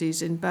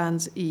properties in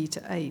bands E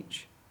to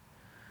H.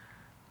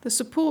 The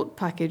support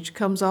package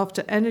comes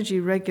after energy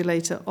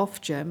regulator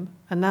Ofgem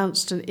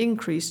announced an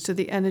increase to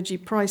the energy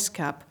price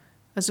cap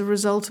as a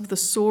result of the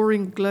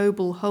soaring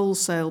global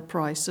wholesale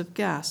price of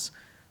gas,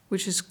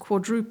 which has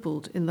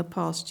quadrupled in the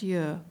past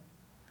year.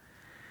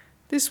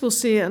 This will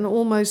see an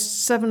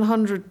almost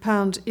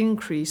 £700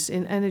 increase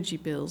in energy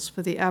bills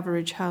for the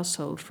average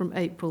household from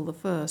April the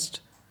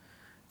 1st.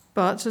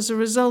 But as a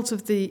result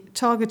of the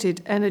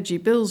targeted energy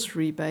bills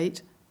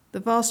rebate, the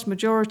vast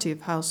majority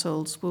of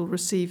households will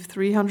receive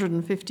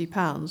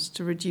 £350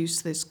 to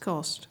reduce this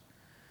cost.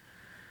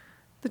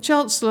 The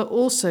Chancellor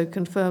also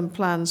confirmed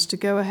plans to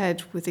go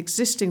ahead with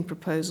existing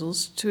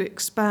proposals to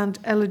expand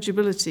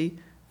eligibility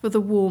for the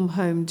warm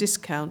home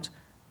discount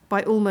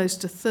by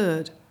almost a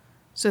third,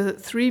 so that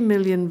 3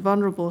 million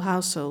vulnerable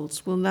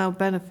households will now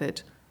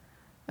benefit,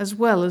 as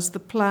well as the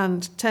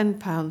planned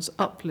 £10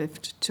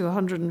 uplift to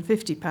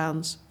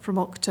 £150 from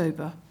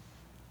October.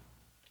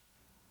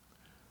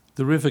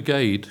 The River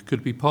Gade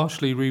could be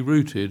partially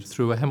rerouted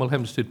through a Hemel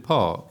Hempstead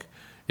park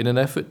in an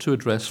effort to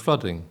address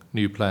flooding,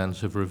 new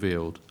plans have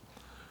revealed.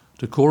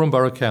 Dacorum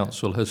Borough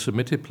Council has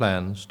submitted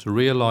plans to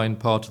realign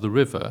part of the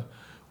river,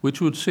 which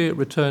would see it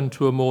return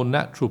to a more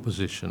natural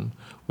position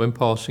when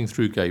passing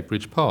through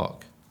Gadebridge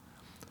Park.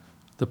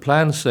 The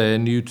plans say a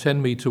new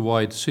 10-metre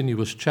wide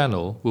sinuous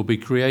channel will be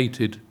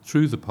created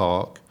through the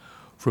park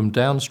from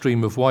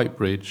downstream of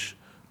Whitebridge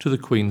to the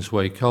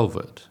Queensway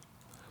culvert.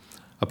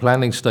 A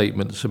planning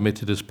statement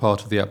submitted as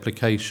part of the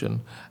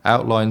application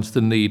outlines the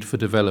need for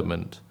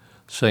development,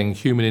 saying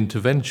human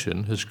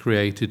intervention has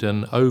created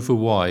an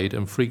over-wide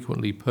and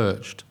frequently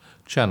perched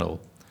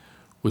channel,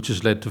 which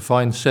has led to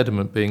fine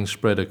sediment being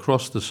spread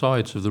across the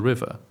sides of the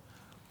river.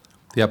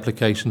 The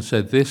application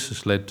said this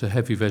has led to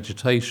heavy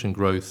vegetation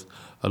growth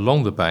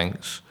along the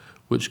banks,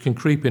 which can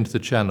creep into the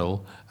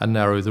channel and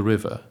narrow the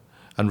river,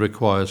 and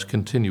requires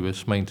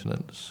continuous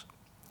maintenance.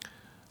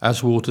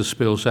 As water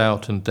spills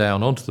out and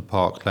down onto the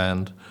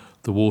parkland,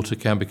 the water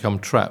can become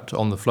trapped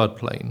on the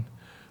floodplain,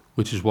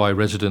 which is why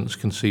residents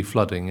can see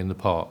flooding in the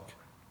park.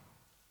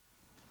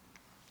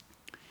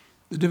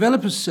 The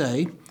developers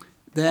say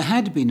there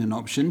had been an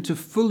option to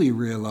fully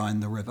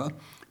realign the river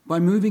by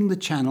moving the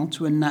channel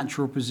to a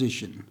natural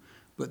position,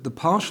 but the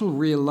partial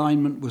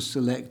realignment was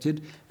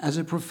selected as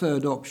a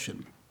preferred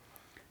option.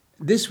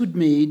 This would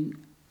mean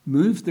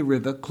move the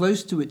river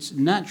close to its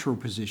natural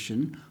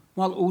position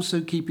while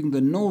also keeping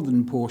the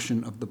northern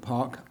portion of the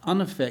park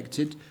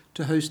unaffected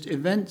to host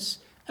events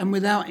and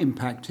without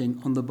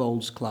impacting on the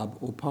Bowls Club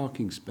or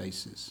parking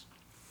spaces.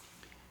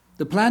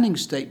 The planning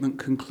statement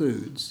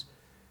concludes,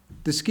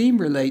 the scheme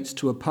relates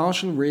to a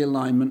partial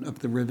realignment of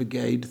the River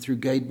Gade through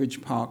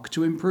Gadebridge Park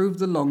to improve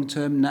the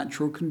long-term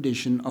natural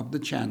condition of the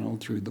channel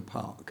through the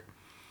park.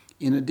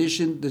 In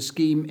addition, the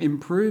scheme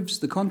improves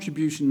the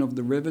contribution of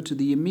the river to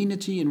the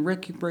amenity and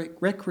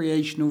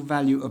recreational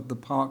value of the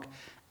park,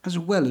 as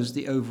well as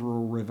the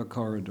overall river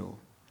corridor.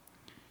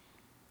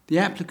 The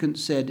applicant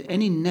said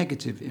any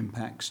negative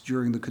impacts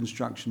during the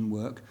construction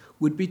work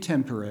would be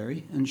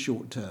temporary and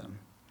short-term.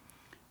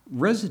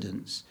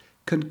 Residents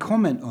can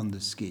comment on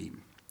the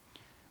scheme.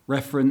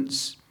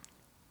 Reference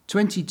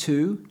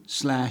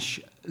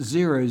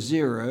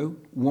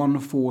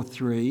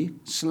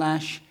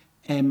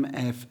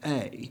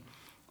 22/00143/MFA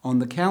on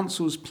the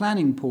Council's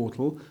planning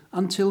portal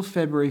until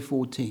February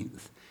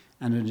 14th,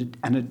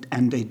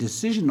 and a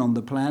decision on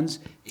the plans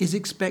is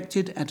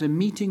expected at a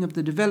meeting of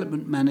the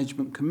Development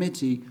Management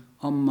Committee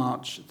on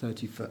March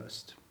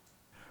 31st.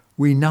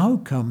 We now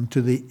come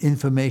to the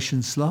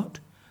information slot,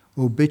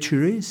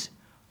 obituaries,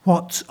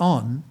 what's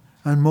on,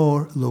 and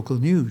more local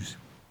news.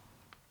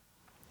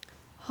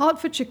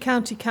 Hertfordshire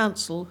County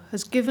Council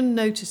has given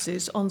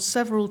notices on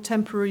several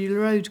temporary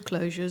road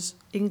closures,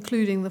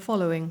 including the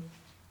following: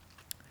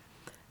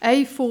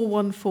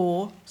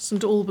 A414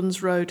 St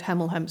Albans Road,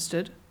 Hemel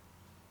Hempstead,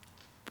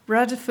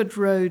 Bradford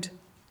Road,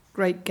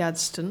 Great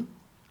Gadsden,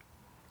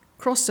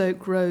 Cross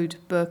Oak Road,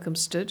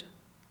 Berkhamsted,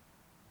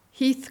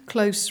 Heath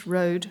Close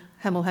Road,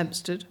 Hemel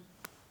Hempstead,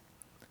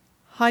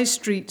 High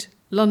Street,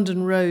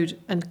 London Road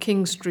and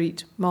King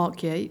Street,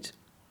 Markyate,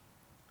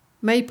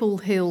 Maple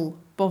Hill,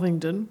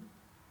 Bovingdon,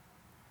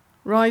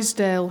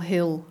 Rysedale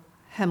Hill,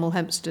 Hemel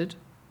Hempstead,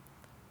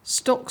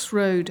 Stocks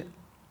Road,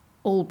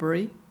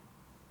 Albury,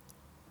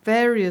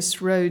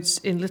 various roads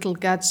in Little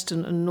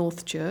Gadsden and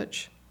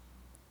Northchurch,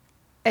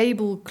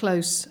 Abel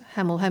Close,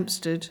 Hemel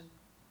Hempstead,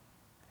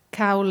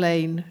 Cow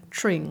Lane,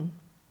 Tring.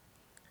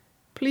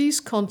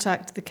 Please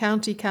contact the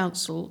County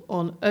Council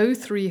on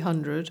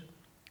 0300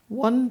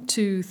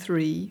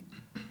 123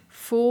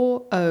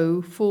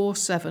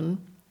 4047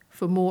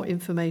 for more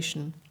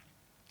information.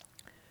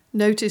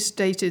 Notice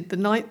dated the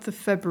 9th of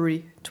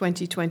February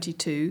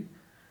 2022,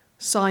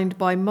 signed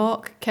by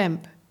Mark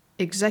Kemp,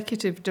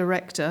 Executive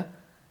Director,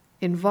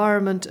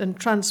 Environment and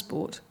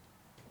Transport,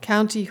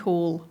 County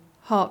Hall,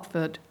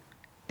 Hertford,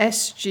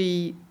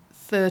 SG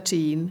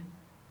 13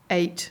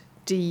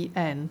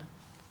 8DN.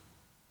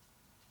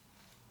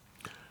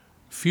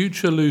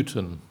 Future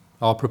Luton,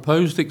 our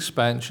proposed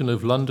expansion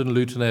of London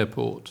Luton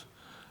Airport,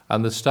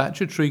 and the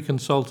statutory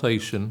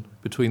consultation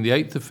between the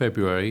 8th of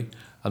February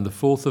and the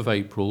 4th of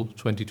April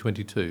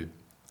 2022.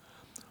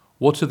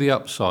 What are the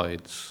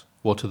upsides?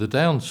 What are the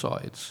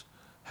downsides?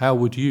 How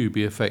would you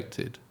be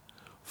affected?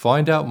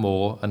 Find out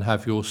more and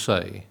have your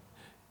say.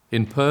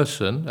 In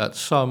person at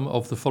some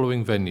of the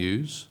following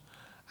venues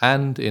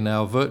and in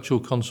our virtual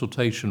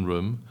consultation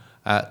room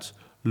at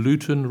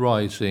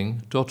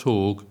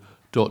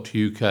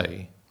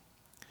lutonrising.org.uk.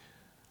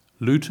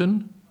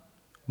 Luton,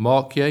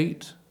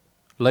 Markyate,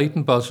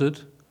 Leighton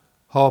Buzzard,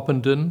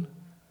 Harpenden,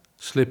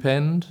 Slip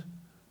End,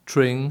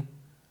 Tring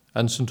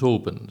and St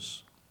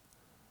Albans.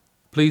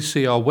 Please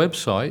see our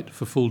website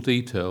for full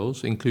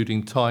details,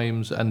 including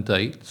times and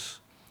dates,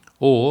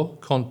 or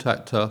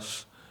contact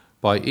us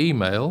by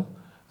email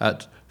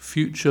at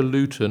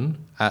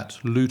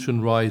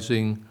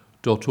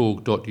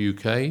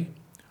futureluton@lutonrising.org.uk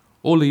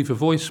or leave a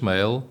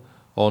voicemail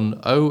on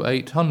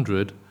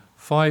 0800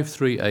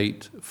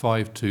 538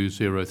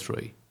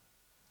 5203.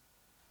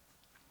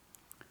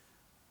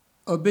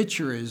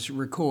 Obituaries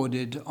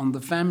recorded on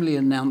the family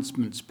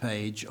announcements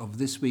page of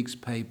this week's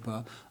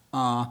paper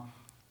are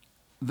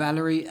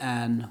Valerie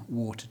Ann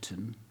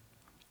Waterton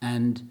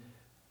and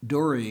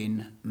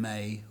Doreen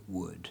May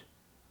Wood.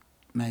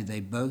 May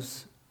they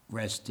both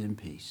rest in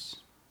peace.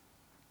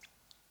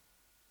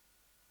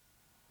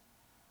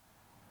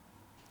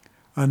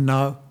 And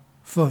now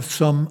for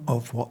some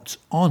of what's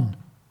on.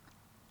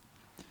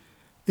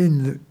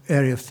 In the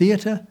area of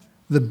theatre,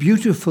 The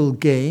Beautiful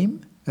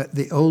Game at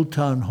the Old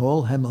Town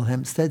Hall, Hemel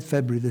Hempstead,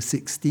 February the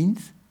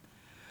 16th.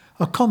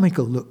 A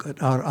comical look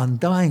at our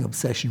undying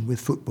obsession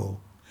with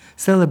football,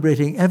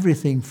 celebrating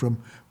everything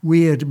from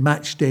weird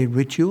match-day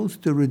rituals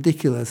to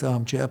ridiculous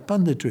armchair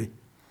punditry.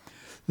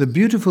 The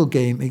Beautiful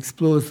Game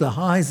explores the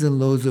highs and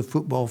lows of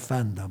football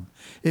fandom.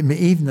 It may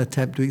even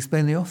attempt to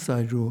explain the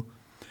offside rule.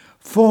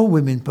 4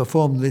 women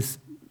perform this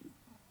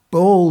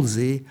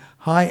ballsy,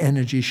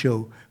 high-energy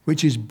show,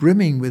 which is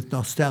brimming with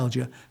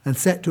nostalgia and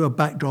set to a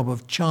backdrop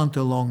of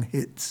chant-along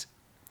hits.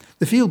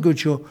 The feel-good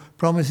show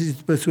promises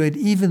to persuade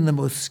even the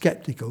most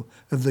sceptical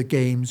of the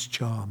game's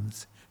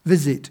charms.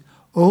 Visit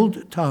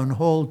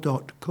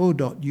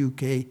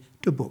oldtownhall.co.uk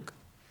to book.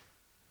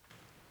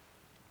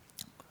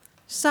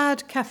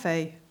 Sad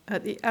Cafe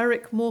at the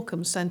Eric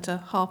Morecambe Centre,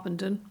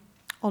 Harpenden,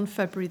 on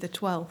February the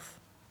 12th.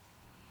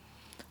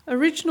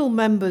 Original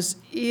members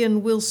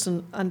Ian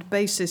Wilson and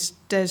bassist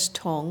Des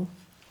Tong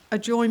are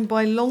joined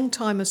by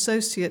long-time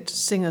associate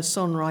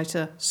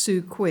singer-songwriter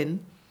Sue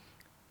Quinn,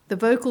 the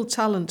vocal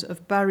talent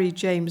of Barry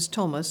James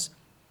Thomas,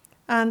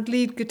 and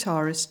lead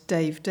guitarist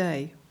Dave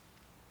Day.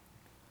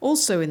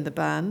 Also in the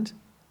band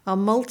are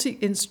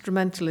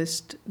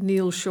multi-instrumentalist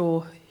Neil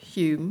Shaw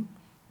Hume,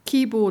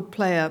 keyboard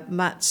player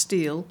Matt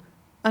Steele,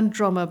 and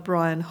drummer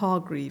Brian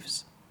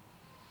Hargreaves.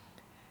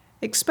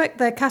 Expect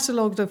their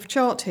catalogue of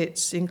chart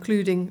hits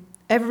including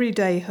Every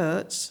Day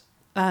Hurts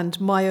and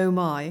My Oh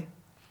My.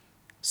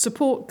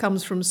 Support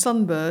comes from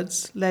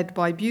Sunbirds, led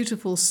by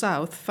Beautiful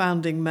South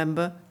founding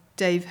member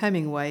Dave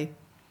Hemingway.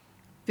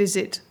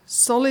 Visit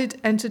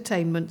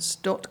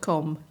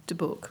solidentertainments.com to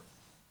book.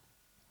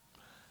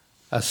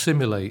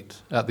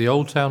 Assimilate at the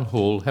Old Town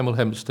Hall, Hemel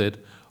Hempstead,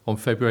 on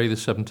February the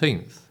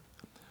 17th.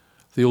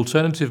 The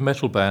alternative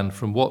metal band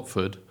from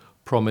Watford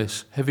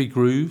promise heavy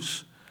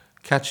grooves,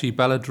 catchy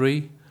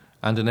balladry,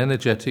 and an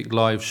energetic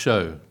live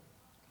show.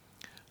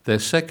 Their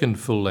second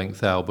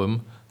full-length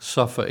album,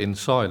 Suffer in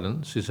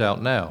Silence, is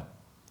out now.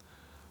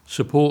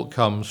 Support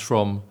comes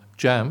from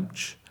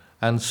Jamch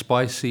and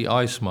Spicy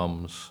Ice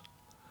Mums.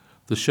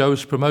 The show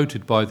is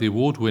promoted by the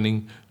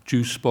award-winning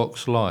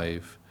Juicebox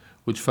Live,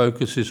 which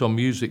focuses on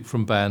music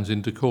from bands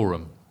in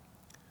Dacorum.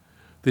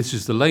 This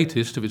is the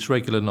latest of its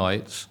regular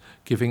nights,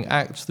 giving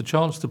acts the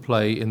chance to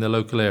play in their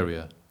local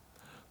area.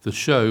 The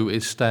show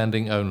is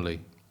standing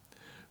only.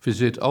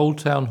 Visit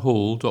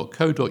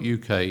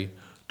oldtownhall.co.uk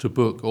to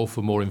book or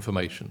for more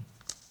information.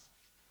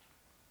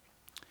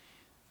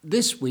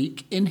 This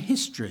week in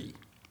history.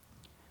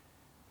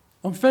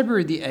 On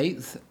February the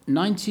 8th,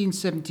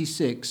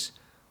 1976,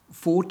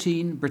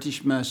 14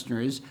 British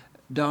mercenaries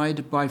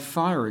died by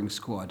firing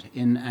squad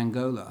in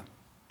Angola.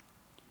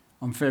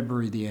 On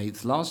February the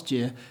 8th last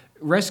year,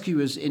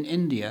 rescuers in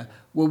India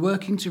were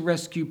working to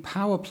rescue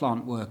power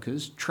plant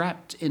workers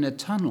trapped in a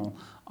tunnel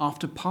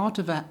after part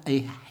of a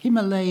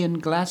Himalayan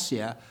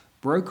glacier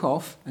broke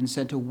off and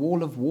sent a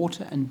wall of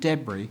water and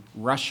debris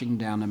rushing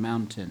down a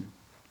mountain.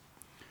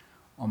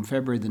 On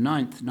February the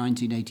 9th,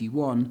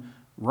 1981,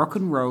 rock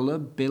and roller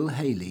Bill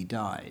Haley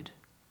died.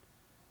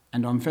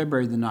 And on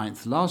February the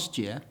 9th last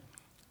year,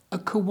 a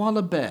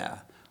koala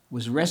bear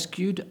was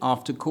rescued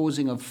after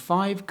causing a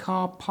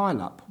 5-car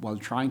pileup while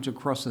trying to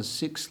cross a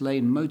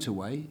 6-lane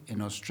motorway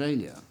in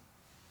Australia.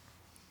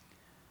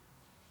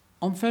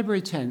 On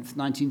February 10th,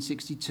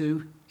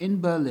 1962, in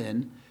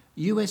Berlin,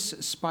 US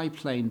spy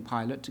plane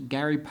pilot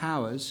Gary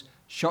Powers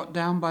shot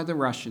down by the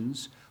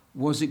Russians,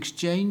 was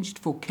exchanged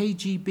for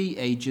KGB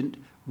agent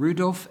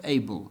Rudolf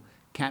Abel,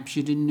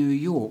 captured in New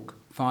York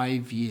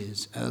 5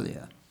 years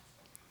earlier.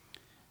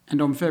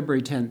 And on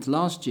February 10th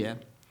last year,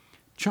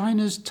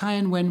 China's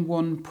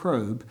Tianwen-1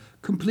 probe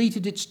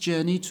completed its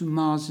journey to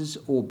Mars's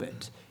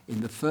orbit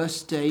in the first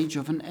stage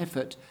of an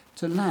effort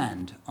to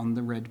land on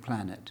the Red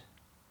Planet.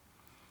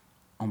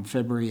 On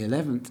February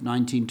 11th,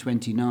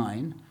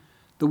 1929,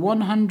 the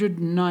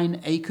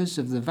 109 acres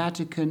of the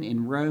Vatican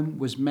in Rome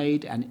was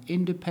made an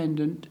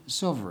independent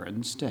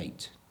sovereign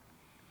state.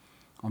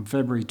 On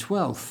February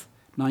 12th,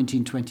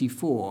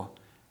 1924,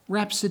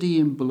 Rhapsody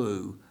in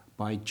Blue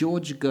by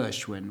George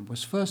Gershwin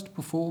was first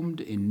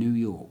performed in New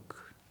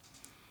York.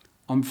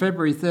 On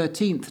February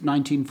 13th,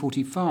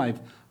 1945,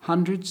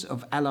 hundreds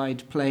of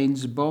Allied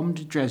planes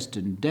bombed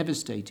Dresden,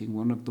 devastating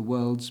one of the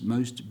world's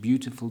most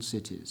beautiful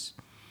cities.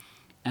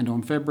 And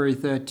on February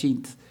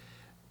 13th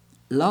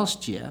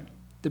last year,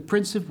 the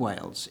Prince of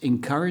Wales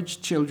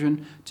encouraged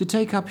children to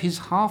take up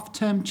his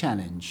half-term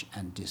challenge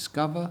and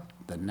discover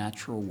the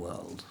natural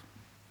world.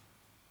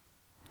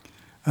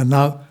 And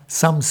now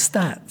some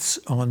stats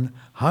on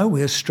how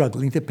we're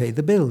struggling to pay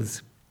the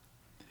bills.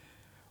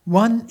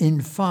 1 in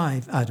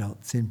 5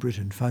 adults in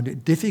Britain found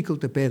it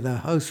difficult to pay their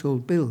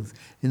household bills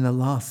in the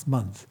last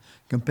month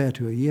compared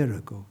to a year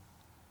ago.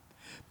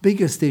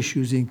 Biggest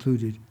issues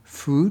included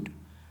food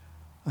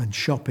and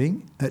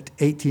shopping at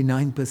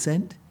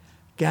 89%,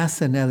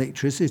 gas and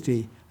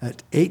electricity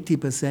at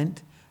 80%,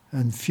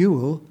 and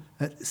fuel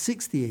at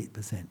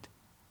 68%.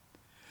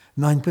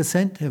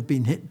 9% have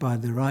been hit by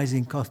the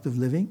rising cost of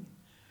living.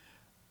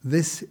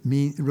 This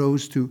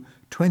rose to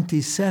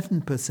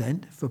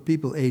 27% for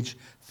people aged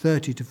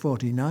 30 to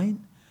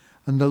 49,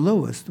 and the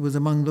lowest was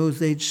among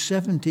those aged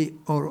 70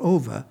 or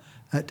over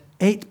at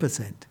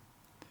 8%.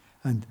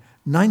 And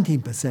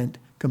 19%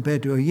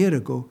 compared to a year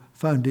ago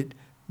found it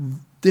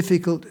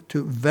difficult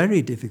to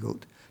very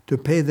difficult to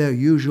pay their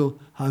usual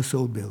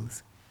household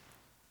bills.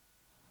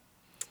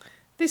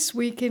 This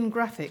week in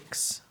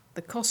graphics,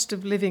 the cost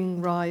of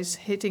living rise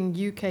hitting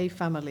UK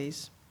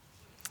families.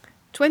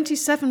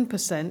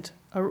 27%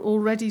 are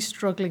already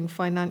struggling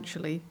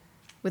financially,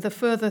 with a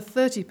further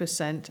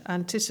 30%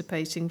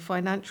 anticipating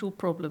financial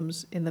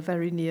problems in the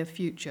very near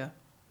future.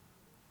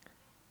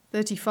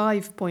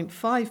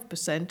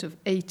 35.5% of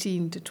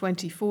 18 to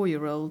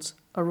 24-year-olds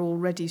are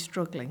already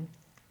struggling.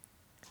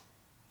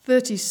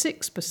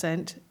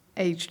 36%,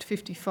 aged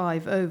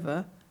 55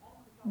 over,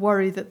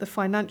 worry that the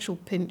financial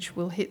pinch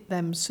will hit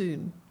them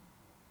soon.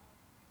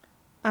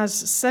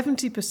 As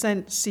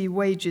 70% see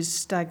wages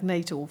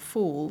stagnate or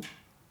fall,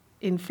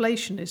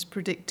 inflation is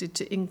predicted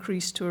to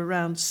increase to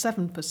around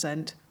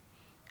 7%,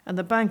 and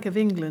the Bank of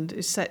England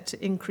is set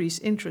to increase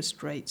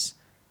interest rates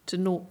to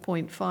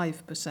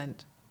 0.5%.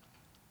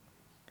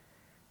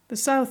 The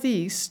South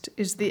East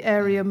is the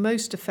area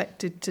most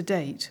affected to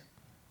date,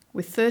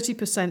 with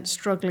 30%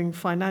 struggling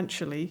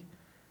financially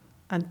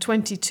and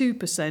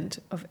 22%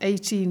 of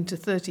 18 to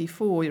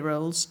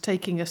 34-year-olds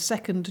taking a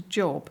second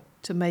job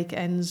to make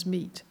ends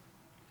meet.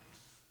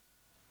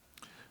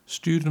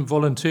 Student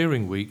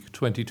Volunteering Week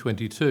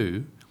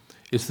 2022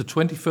 is the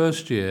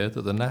 21st year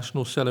that the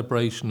national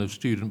celebration of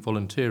student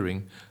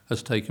volunteering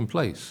has taken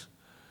place.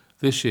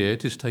 This year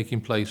it is taking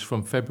place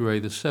from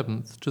February the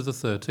 7th to the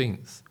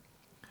 13th.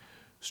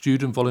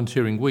 Student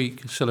Volunteering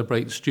Week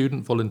celebrates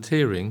student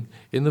volunteering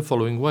in the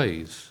following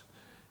ways.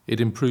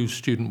 It improves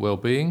student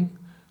well-being,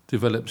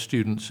 develops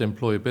students'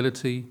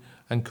 employability,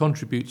 and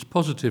contributes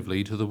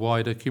positively to the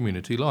wider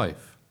community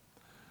life.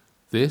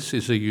 This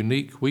is a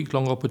unique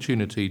week-long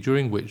opportunity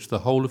during which the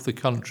whole of the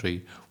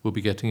country will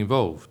be getting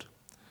involved.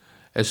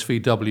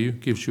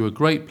 SVW gives you a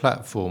great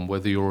platform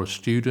whether you're a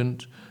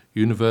student,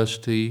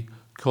 university,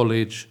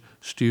 college,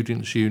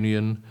 students'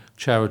 union,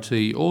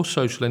 charity or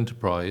social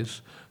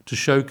enterprise to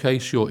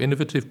showcase your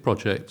innovative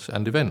projects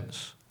and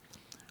events.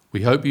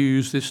 We hope you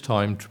use this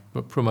time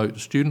to promote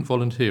student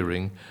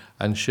volunteering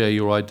and share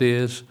your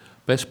ideas,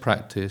 best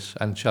practice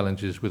and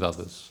challenges with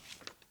others.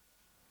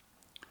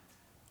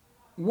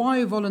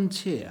 Why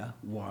volunteer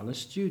while a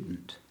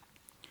student?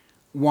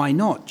 Why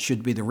not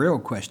should be the real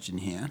question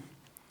here.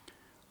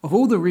 Of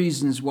all the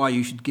reasons why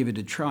you should give it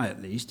a try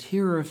at least,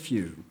 here are a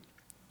few.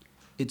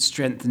 It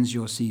strengthens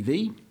your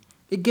CV,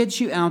 it gets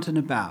you out and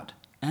about,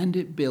 and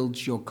it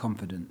builds your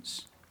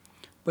confidence.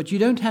 But you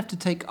don't have to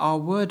take our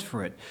word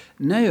for it.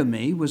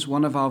 Naomi was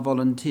one of our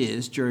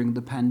volunteers during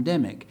the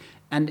pandemic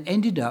and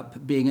ended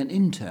up being an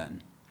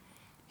intern.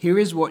 Here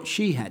is what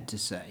she had to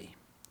say.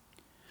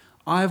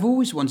 I have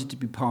always wanted to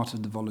be part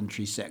of the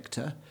voluntary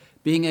sector,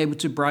 being able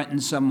to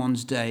brighten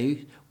someone's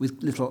day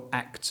with little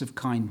acts of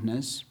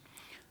kindness.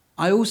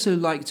 I also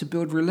like to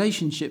build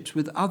relationships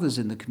with others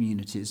in the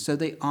communities so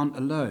they aren't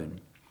alone.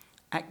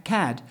 At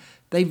CAD,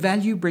 they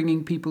value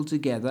bringing people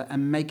together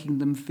and making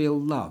them feel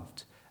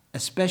loved,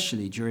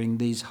 especially during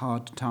these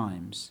hard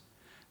times.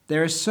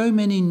 There are so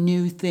many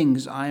new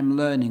things I am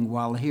learning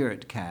while here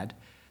at CAD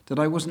that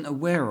I wasn't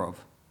aware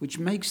of, which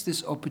makes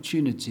this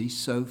opportunity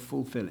so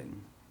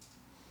fulfilling.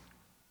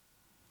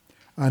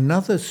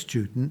 Another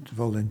student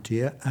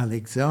volunteer,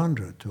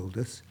 Alexandra, told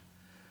us,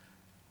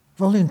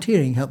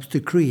 volunteering helps to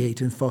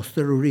create and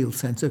foster a real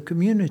sense of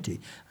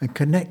community and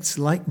connects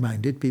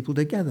like-minded people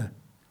together.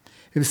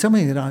 It was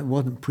something that I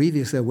wasn't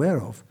previously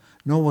aware of,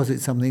 nor was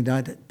it something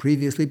that I'd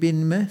previously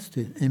been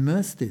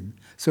immersed in.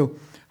 So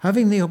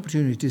having the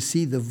opportunity to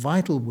see the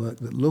vital work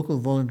that local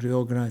voluntary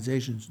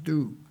organisations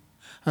do,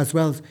 as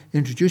well as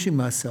introducing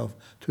myself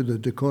to the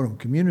Dacorum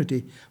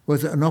community,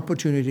 was an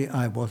opportunity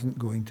I wasn't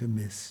going to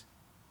miss.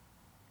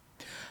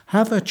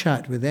 Have a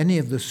chat with any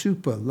of the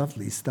super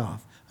lovely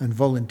staff and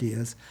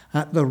volunteers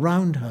at the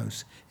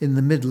Roundhouse in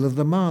the middle of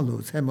the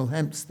Marlows, Hemel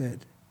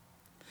Hempstead.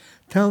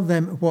 Tell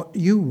them what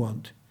you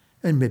want,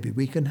 and maybe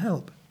we can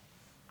help.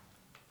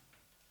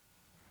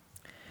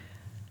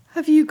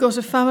 Have you got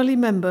a family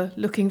member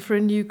looking for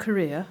a new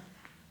career?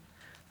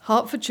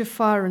 Hertfordshire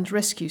Fire and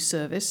Rescue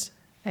Service,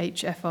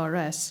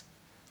 HFRS,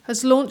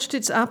 has launched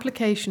its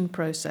application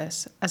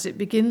process as it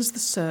begins the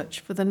search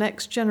for the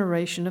next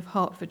generation of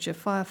Hertfordshire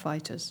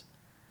firefighters.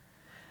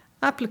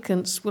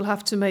 Applicants will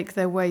have to make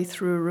their way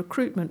through a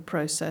recruitment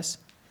process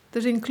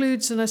that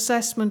includes an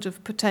assessment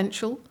of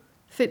potential,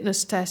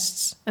 fitness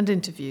tests, and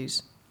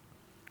interviews.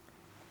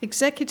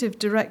 Executive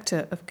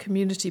Director of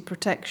Community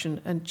Protection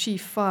and Chief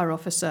Fire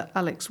Officer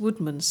Alex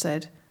Woodman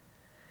said,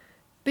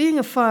 "Being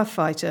a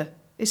firefighter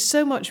is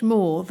so much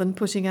more than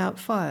putting out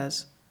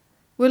fires.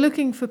 We're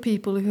looking for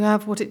people who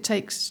have what it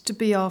takes to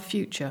be our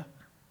future.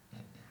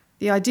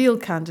 The ideal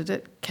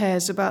candidate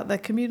cares about their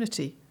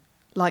community,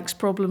 likes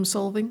problem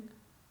solving,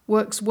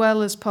 works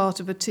well as part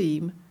of a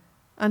team,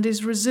 and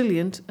is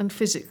resilient and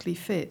physically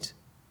fit.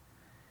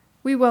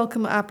 We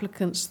welcome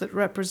applicants that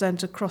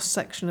represent a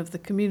cross-section of the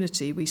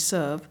community we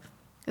serve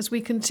as we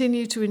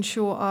continue to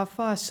ensure our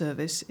fire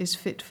service is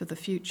fit for the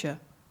future.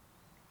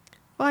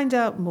 Find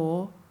out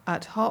more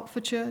at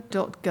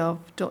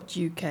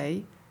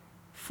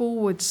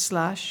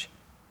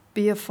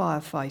hertfordshire.gov.uk/be a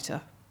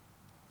firefighter."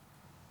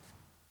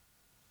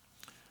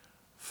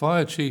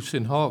 Fire chiefs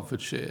in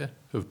Hertfordshire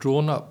have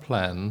drawn up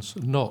plans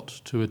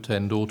not to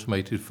attend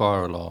automated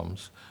fire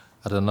alarms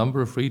at a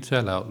number of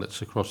retail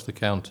outlets across the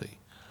county,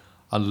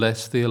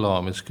 unless the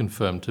alarm is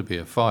confirmed to be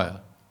a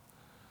fire.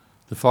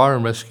 The Fire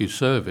and Rescue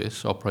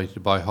Service,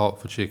 operated by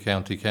Hertfordshire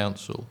County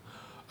Council,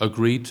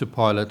 agreed to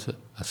pilot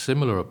a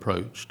similar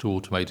approach to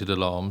automated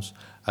alarms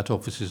at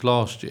offices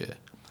last year,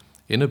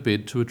 in a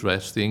bid to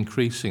address the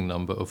increasing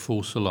number of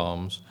false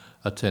alarms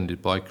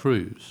attended by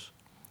crews.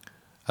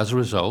 As a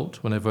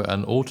result, whenever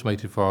an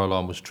automated fire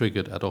alarm was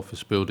triggered at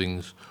office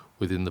buildings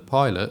within the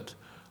pilot,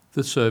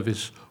 the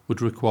service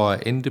would require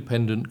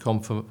independent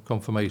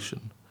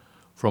confirmation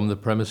from the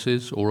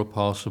premises or a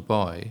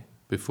passer-by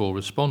before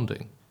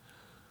responding.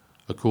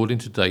 According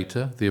to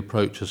data, the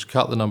approach has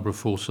cut the number of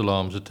false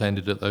alarms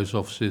attended at those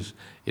offices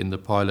in the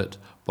pilot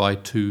by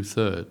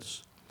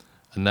 2/3,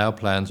 and now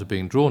plans are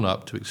being drawn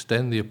up to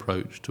extend the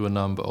approach to a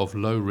number of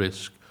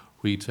low-risk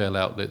retail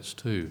outlets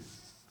too.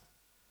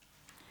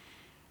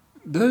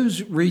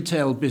 Those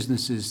retail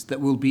businesses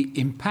that will be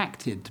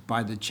impacted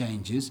by the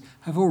changes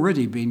have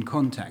already been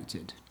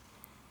contacted,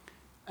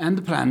 and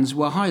the plans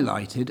were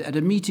highlighted at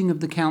a meeting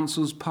of the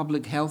Council's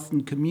Public Health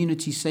and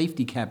Community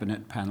Safety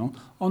Cabinet panel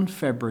on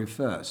February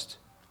 1st.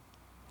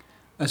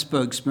 A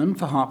spokesman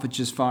for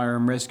Hertfordshire's Fire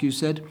and Rescue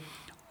said,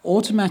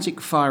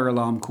 "Automatic fire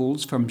alarm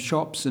calls from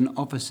shops and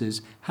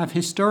offices have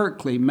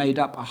historically made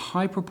up a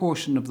high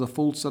proportion of the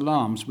false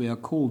alarms we are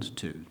called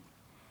to.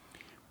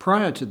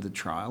 Prior to the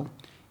trial,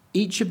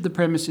 each of the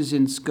premises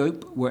in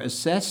scope were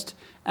assessed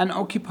and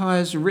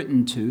occupiers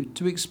written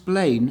to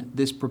explain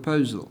this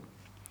proposal.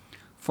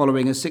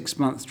 Following a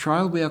 6-month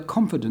trial, we are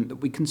confident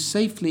that we can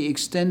safely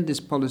extend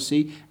this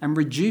policy and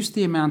reduce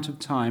the amount of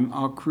time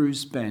our crews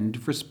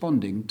spend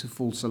responding to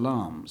false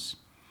alarms.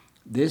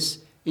 This,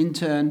 in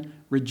turn,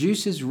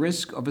 reduces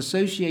risk of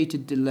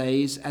associated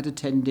delays at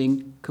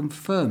attending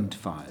confirmed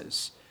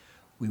fires.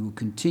 We will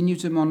continue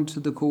to monitor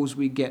the calls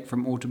we get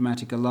from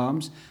automatic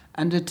alarms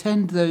and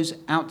attend those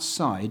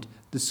outside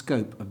the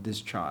scope of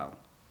this trial."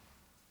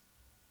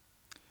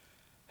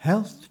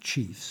 Health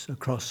chiefs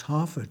across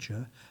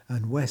Hertfordshire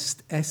and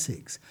West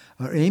Essex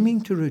are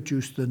aiming to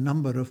reduce the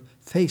number of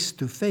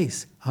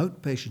face-to-face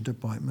outpatient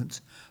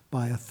appointments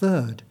by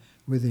 1/3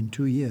 within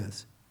 2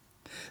 years.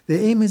 The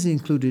aim is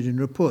included in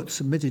reports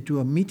submitted to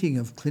a meeting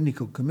of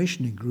clinical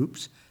commissioning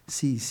groups,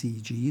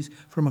 CCGs,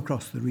 from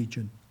across the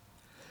region.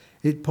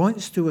 It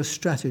points to a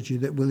strategy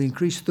that will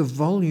increase the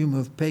volume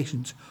of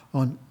patients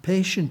on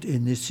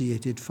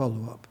patient-initiated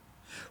follow-up,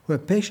 where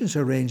patients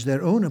arrange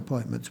their own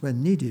appointments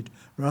when needed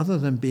rather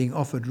than being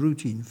offered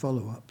routine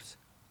follow-ups.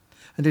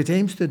 And it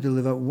aims to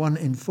deliver 1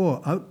 in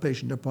 4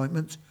 outpatient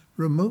appointments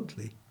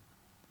remotely.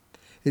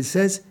 It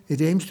says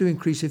it aims to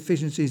increase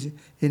efficiencies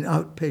in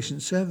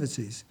outpatient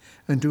services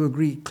and to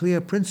agree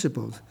clear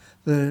principles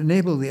that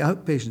enable the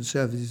outpatient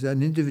services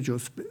and individual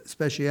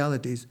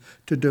specialities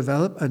to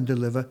develop and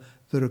deliver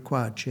the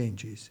required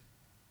changes.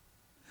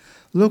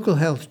 Local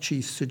health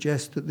chiefs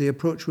suggest that the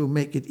approach will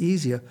make it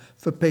easier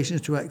for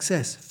patients to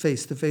access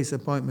face-to-face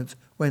appointments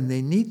when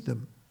they need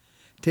them,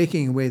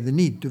 taking away the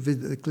need to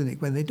visit the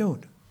clinic when they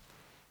don't.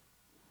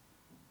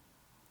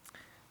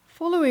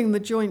 Following the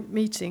joint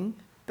meeting,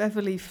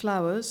 Beverly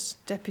Flowers,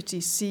 Deputy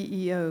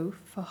CEO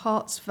for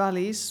Herts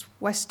Valleys,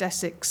 West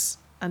Essex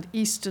and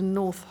Eastern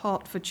North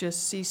Hertfordshire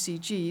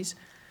CCGs,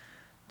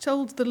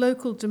 told the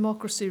local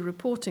Democracy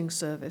Reporting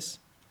Service,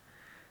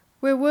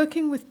 "We're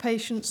working with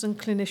patients and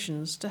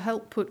clinicians to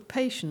help put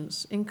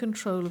patients in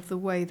control of the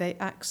way they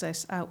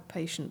access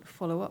outpatient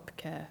follow-up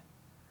care.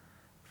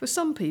 For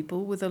some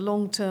people with a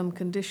long-term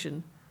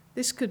condition,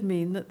 this could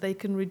mean that they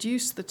can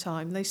reduce the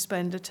time they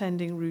spend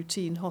attending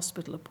routine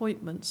hospital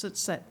appointments at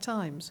set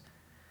times,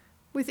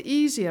 with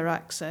easier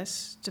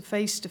access to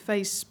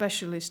face-to-face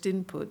specialist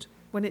input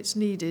when it's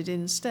needed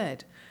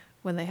instead,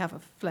 when they have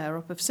a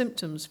flare-up of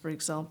symptoms, for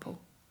example.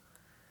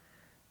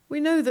 We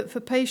know that for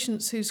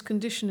patients whose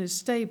condition is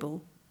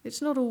stable,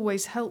 it's not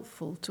always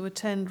helpful to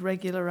attend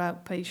regular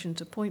outpatient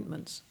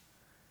appointments.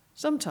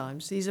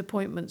 Sometimes these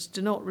appointments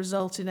do not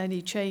result in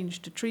any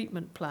change to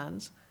treatment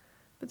plans,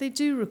 but they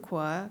do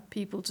require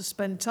people to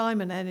spend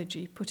time and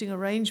energy putting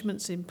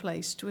arrangements in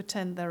place to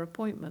attend their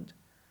appointment."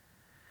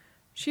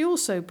 She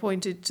also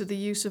pointed to the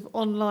use of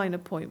online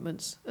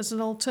appointments as an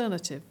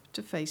alternative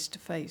to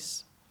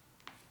face-to-face.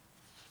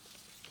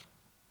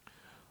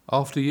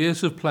 After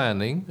years of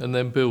planning and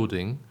then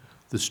building,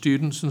 the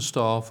students and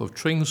staff of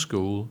Tring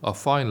School are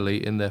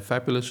finally in their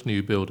fabulous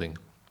new building.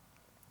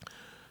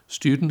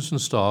 Students and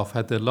staff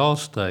had their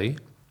last day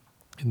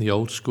in the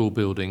old school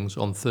buildings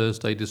on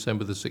Thursday,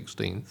 December the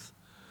 16th,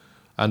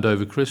 and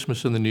over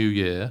Christmas and the New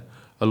Year,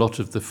 a lot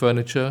of the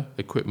furniture,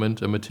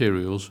 equipment and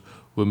materials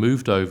were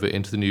moved over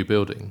into the new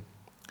building.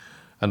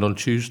 And on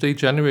Tuesday,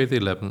 January the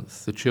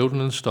 11th, the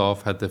children and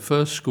staff had their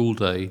first school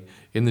day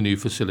in the new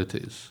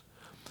facilities.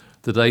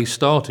 The day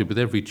started with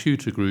every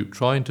tutor group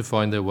trying to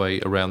find their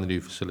way around the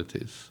new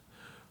facilities.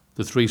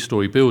 The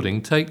 3-storey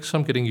building takes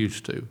some getting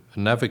used to,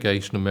 and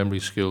navigation and memory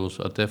skills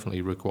are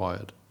definitely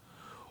required.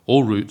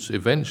 All routes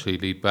eventually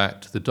lead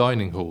back to the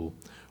dining hall,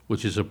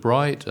 which is a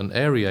bright and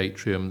airy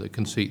atrium that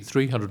can seat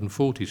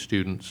 340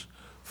 students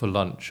for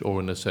lunch or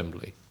an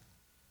assembly.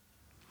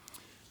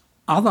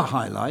 Other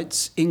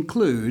highlights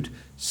include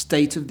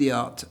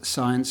state-of-the-art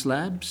science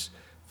labs,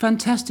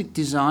 fantastic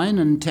design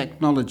and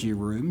technology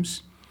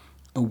rooms,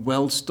 a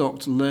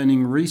well-stocked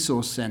learning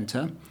resource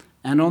centre,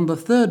 and on the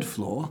 3rd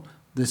floor,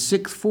 the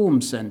 6th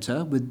Form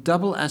Centre with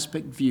double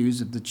aspect views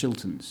of the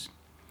Chilterns.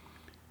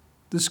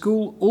 The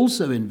school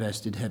also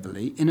invested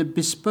heavily in a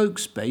bespoke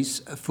space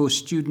for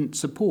student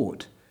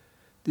support.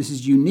 This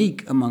is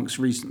unique amongst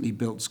recently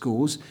built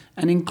schools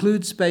and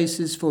includes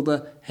spaces for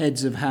the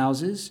heads of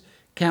houses,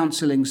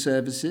 counselling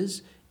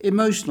services,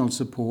 emotional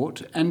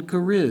support and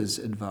careers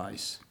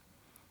advice.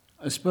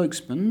 A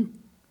spokesman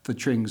for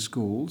Tring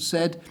School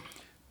said,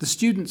 "The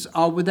students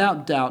are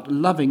without doubt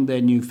loving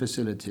their new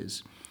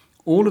facilities.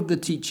 All of the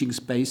teaching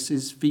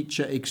spaces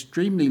feature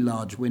extremely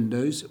large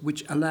windows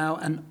which allow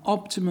an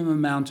optimum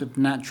amount of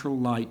natural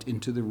light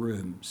into the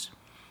rooms.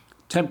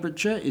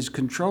 Temperature is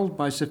controlled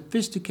by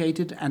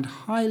sophisticated and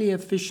highly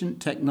efficient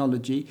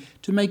technology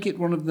to make it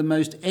one of the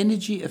most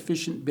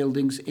energy-efficient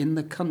buildings in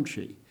the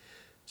country.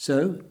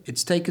 So,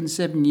 it's taken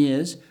 7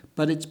 years,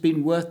 but it's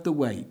been worth the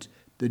wait.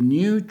 The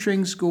new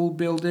Tring School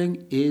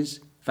building is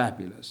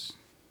fabulous."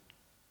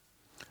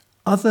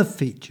 Other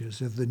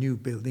features of the new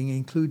building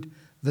include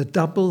the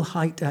double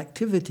height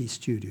activity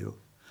studio,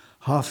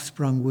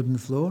 half-sprung wooden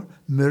floor,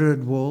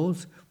 mirrored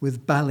walls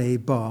with ballet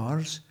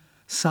bars,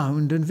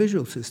 sound and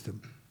visual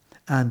system,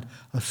 and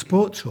a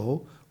sports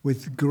hall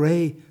with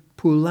grey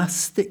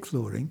plastic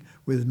flooring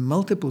with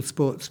multiple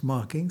sports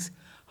markings,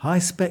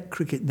 high-spec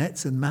cricket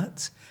nets and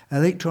mats,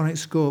 electronic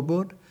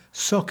scoreboard,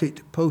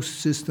 socket post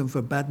system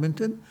for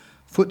badminton,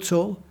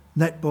 futsal,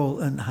 netball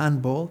and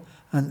handball,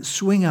 and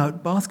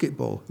swing-out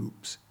basketball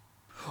hoops.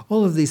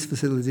 All of these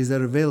facilities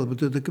are available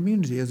to the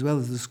community as well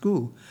as the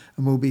school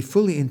and will be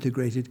fully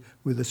integrated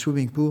with a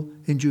swimming pool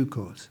in due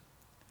course.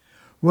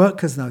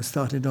 Work has now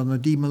started on the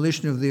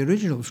demolition of the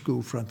original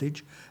school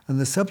frontage and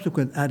the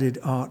subsequent added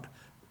art,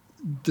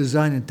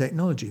 design and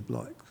technology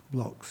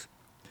blocks.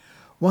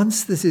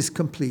 Once this is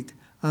complete,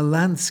 a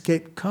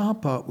landscaped car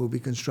park will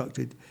be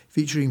constructed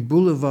featuring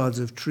boulevards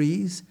of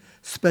trees,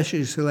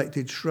 specially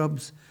selected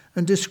shrubs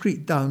and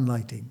discreet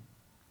downlighting.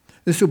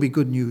 This will be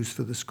good news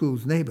for the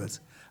school's neighbours,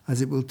 as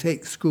it will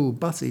take school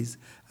buses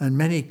and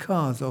many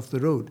cars off the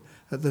road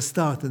at the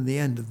start and the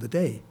end of the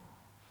day.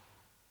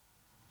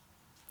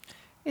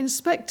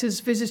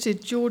 Inspectors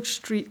visited George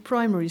Street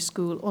Primary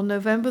School on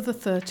November the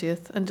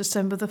 30th and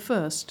December the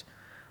 1st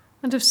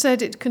and have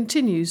said it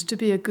continues to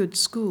be a good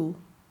school.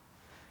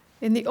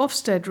 In the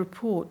Ofsted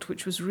report,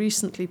 which was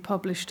recently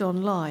published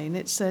online,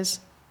 it says,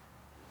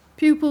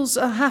 "Pupils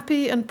are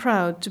happy and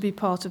proud to be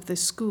part of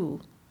this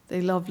school.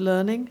 They love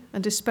learning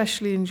and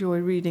especially enjoy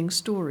reading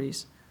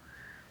stories.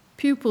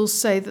 Pupils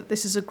say that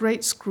this is a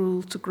great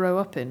school to grow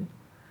up in.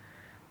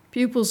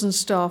 Pupils and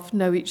staff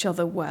know each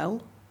other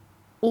well.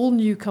 All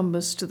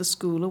newcomers to the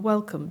school are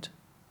welcomed.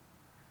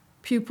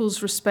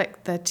 Pupils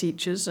respect their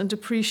teachers and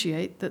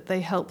appreciate that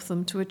they help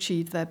them to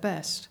achieve their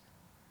best.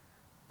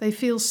 They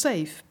feel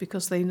safe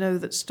because they know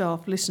that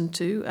staff listen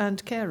to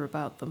and care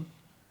about them.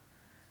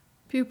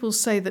 Pupils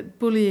say that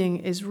bullying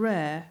is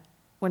rare.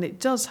 When it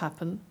does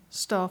happen,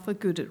 staff are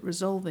good at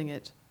resolving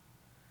it.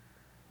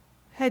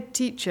 Head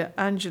teacher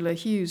Angela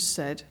Hughes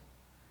said,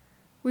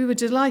 "We were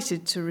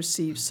delighted to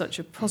receive such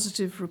a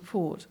positive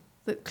report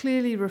that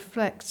clearly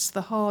reflects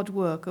the hard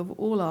work of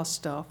all our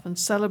staff and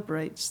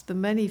celebrates the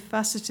many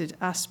faceted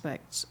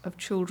aspects of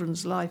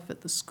children's life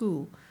at the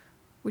school,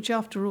 which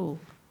after all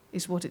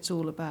is what it's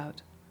all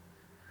about.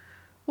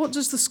 What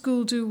does the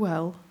school do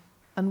well,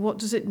 and what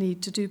does it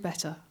need to do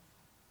better?"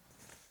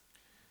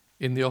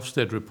 In the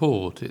Ofsted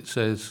report, it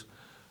says,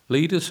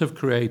 leaders have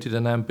created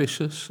an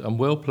ambitious and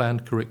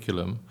well-planned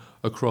curriculum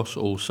across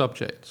all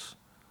subjects.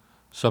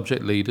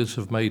 Subject leaders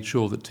have made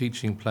sure that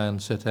teaching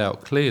plans set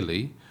out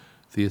clearly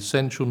the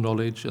essential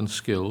knowledge and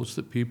skills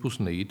that pupils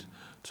need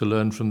to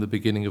learn from the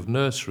beginning of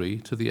nursery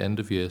to the end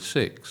of Year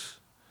 6.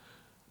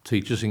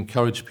 Teachers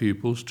encourage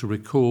pupils to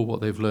recall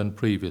what they've learned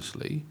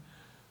previously.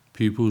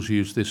 Pupils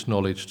use this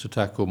knowledge to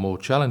tackle more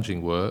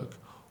challenging work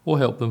or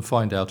help them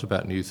find out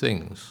about new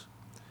things.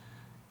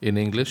 In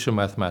English and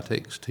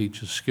mathematics,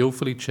 teachers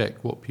skillfully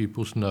check what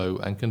pupils know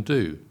and can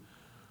do.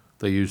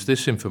 They use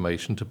this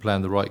information to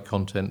plan the right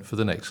content for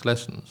the next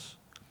lessons.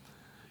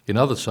 In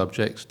other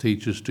subjects,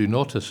 teachers do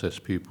not assess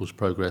pupils'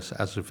 progress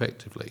as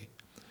effectively.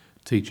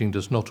 Teaching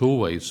does not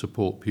always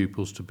support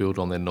pupils to build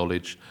on their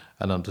knowledge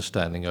and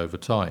understanding over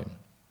time.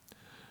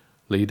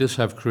 Leaders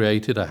have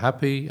created a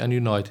happy and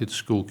united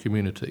school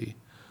community.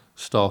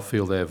 Staff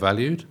feel they are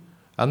valued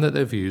and that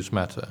their views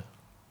matter.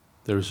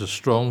 There is a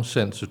strong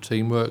sense of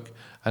teamwork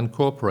and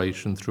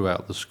cooperation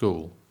throughout the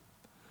school.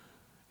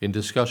 In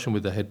discussion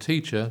with the head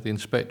teacher, the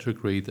inspector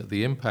agreed that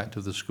the impact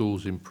of the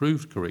school's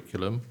improved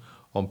curriculum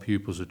on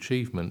pupils'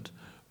 achievement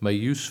may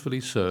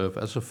usefully serve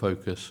as a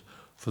focus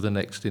for the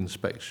next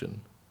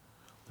inspection.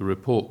 The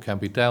report can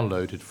be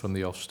downloaded from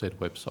the Ofsted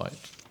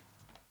website.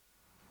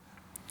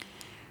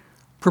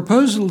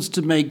 Proposals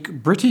to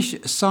make British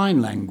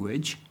Sign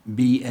Language,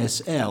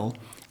 BSL,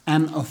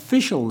 an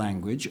official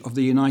language of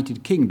the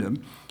United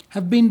Kingdom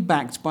have been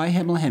backed by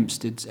Hemel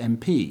Hempstead's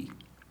MP.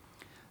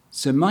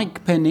 Sir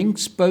Mike Penning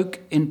spoke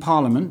in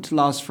Parliament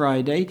last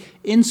Friday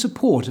in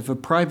support of a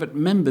private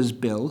member's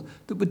bill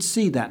that would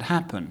see that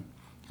happen,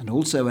 and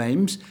also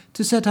aims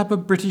to set up a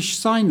British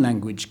Sign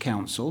Language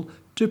Council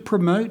to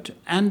promote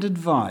and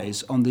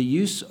advise on the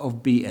use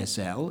of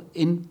BSL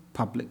in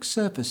public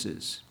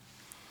services.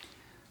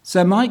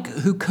 Sir Mike,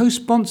 who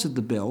co-sponsored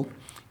the bill,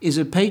 is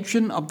a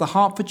patron of the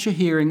Hertfordshire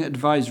Hearing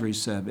Advisory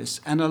Service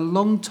and a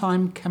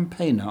long-time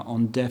campaigner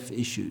on deaf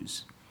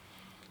issues.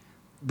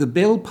 The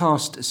bill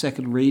passed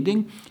second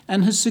reading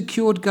and has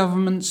secured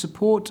government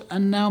support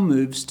and now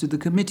moves to the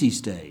committee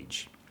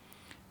stage.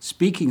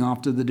 Speaking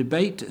after the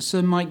debate,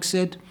 Sir Mike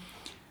said,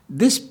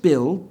 "This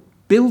bill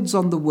builds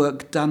on the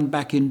work done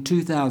back in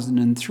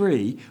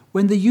 2003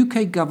 when the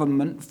UK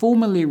government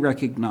formally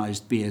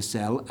recognised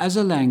BSL as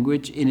a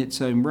language in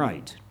its own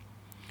right.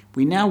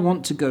 We now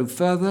want to go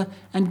further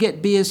and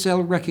get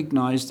BSL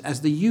recognised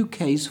as the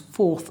UK's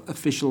fourth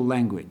official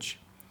language.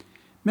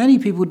 Many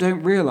people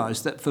don't realise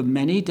that for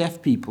many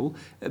deaf people,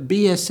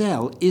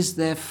 BSL is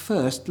their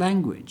first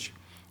language.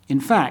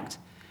 In fact,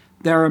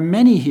 there are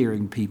many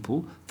hearing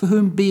people for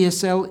whom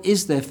BSL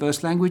is their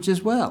first language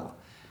as well,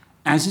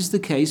 as is the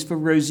case for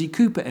Rosie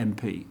Cooper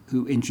MP,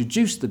 who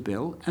introduced the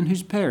bill and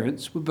whose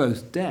parents were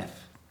both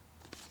deaf."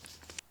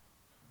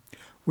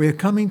 We're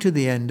coming to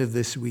the end of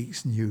this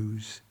week's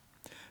news.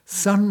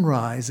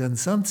 Sunrise and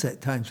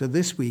sunset times for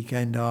this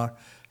weekend are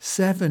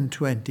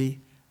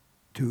 7:20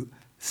 to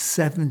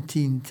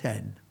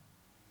 17:10.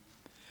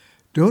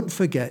 Don't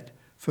forget,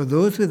 for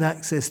those with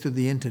access to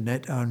the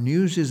internet, our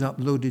news is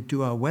uploaded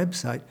to our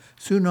website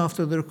soon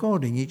after the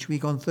recording each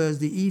week on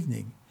Thursday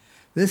evening.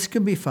 This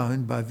can be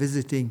found by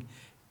visiting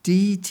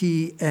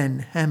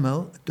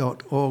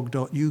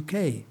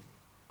dtnhemel.org.uk.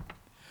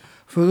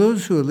 For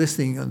those who are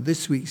listening on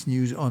this week's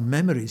news on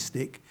Memory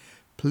Stick,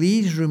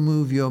 please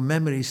remove your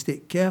memory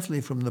stick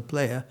carefully from the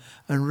player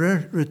and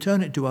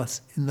return it to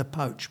us in the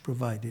pouch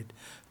provided.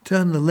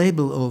 Turn the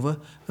label over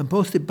and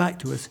post it back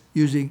to us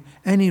using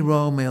any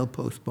Royal Mail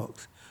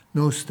postbox.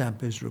 No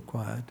stamp is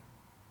required.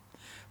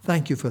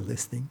 Thank you for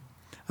listening.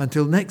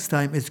 Until next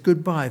time, it's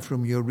goodbye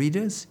from your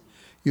readers,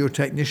 your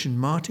technician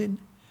Martin,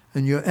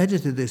 and your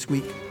editor this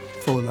week,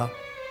 Fola.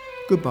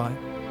 Goodbye.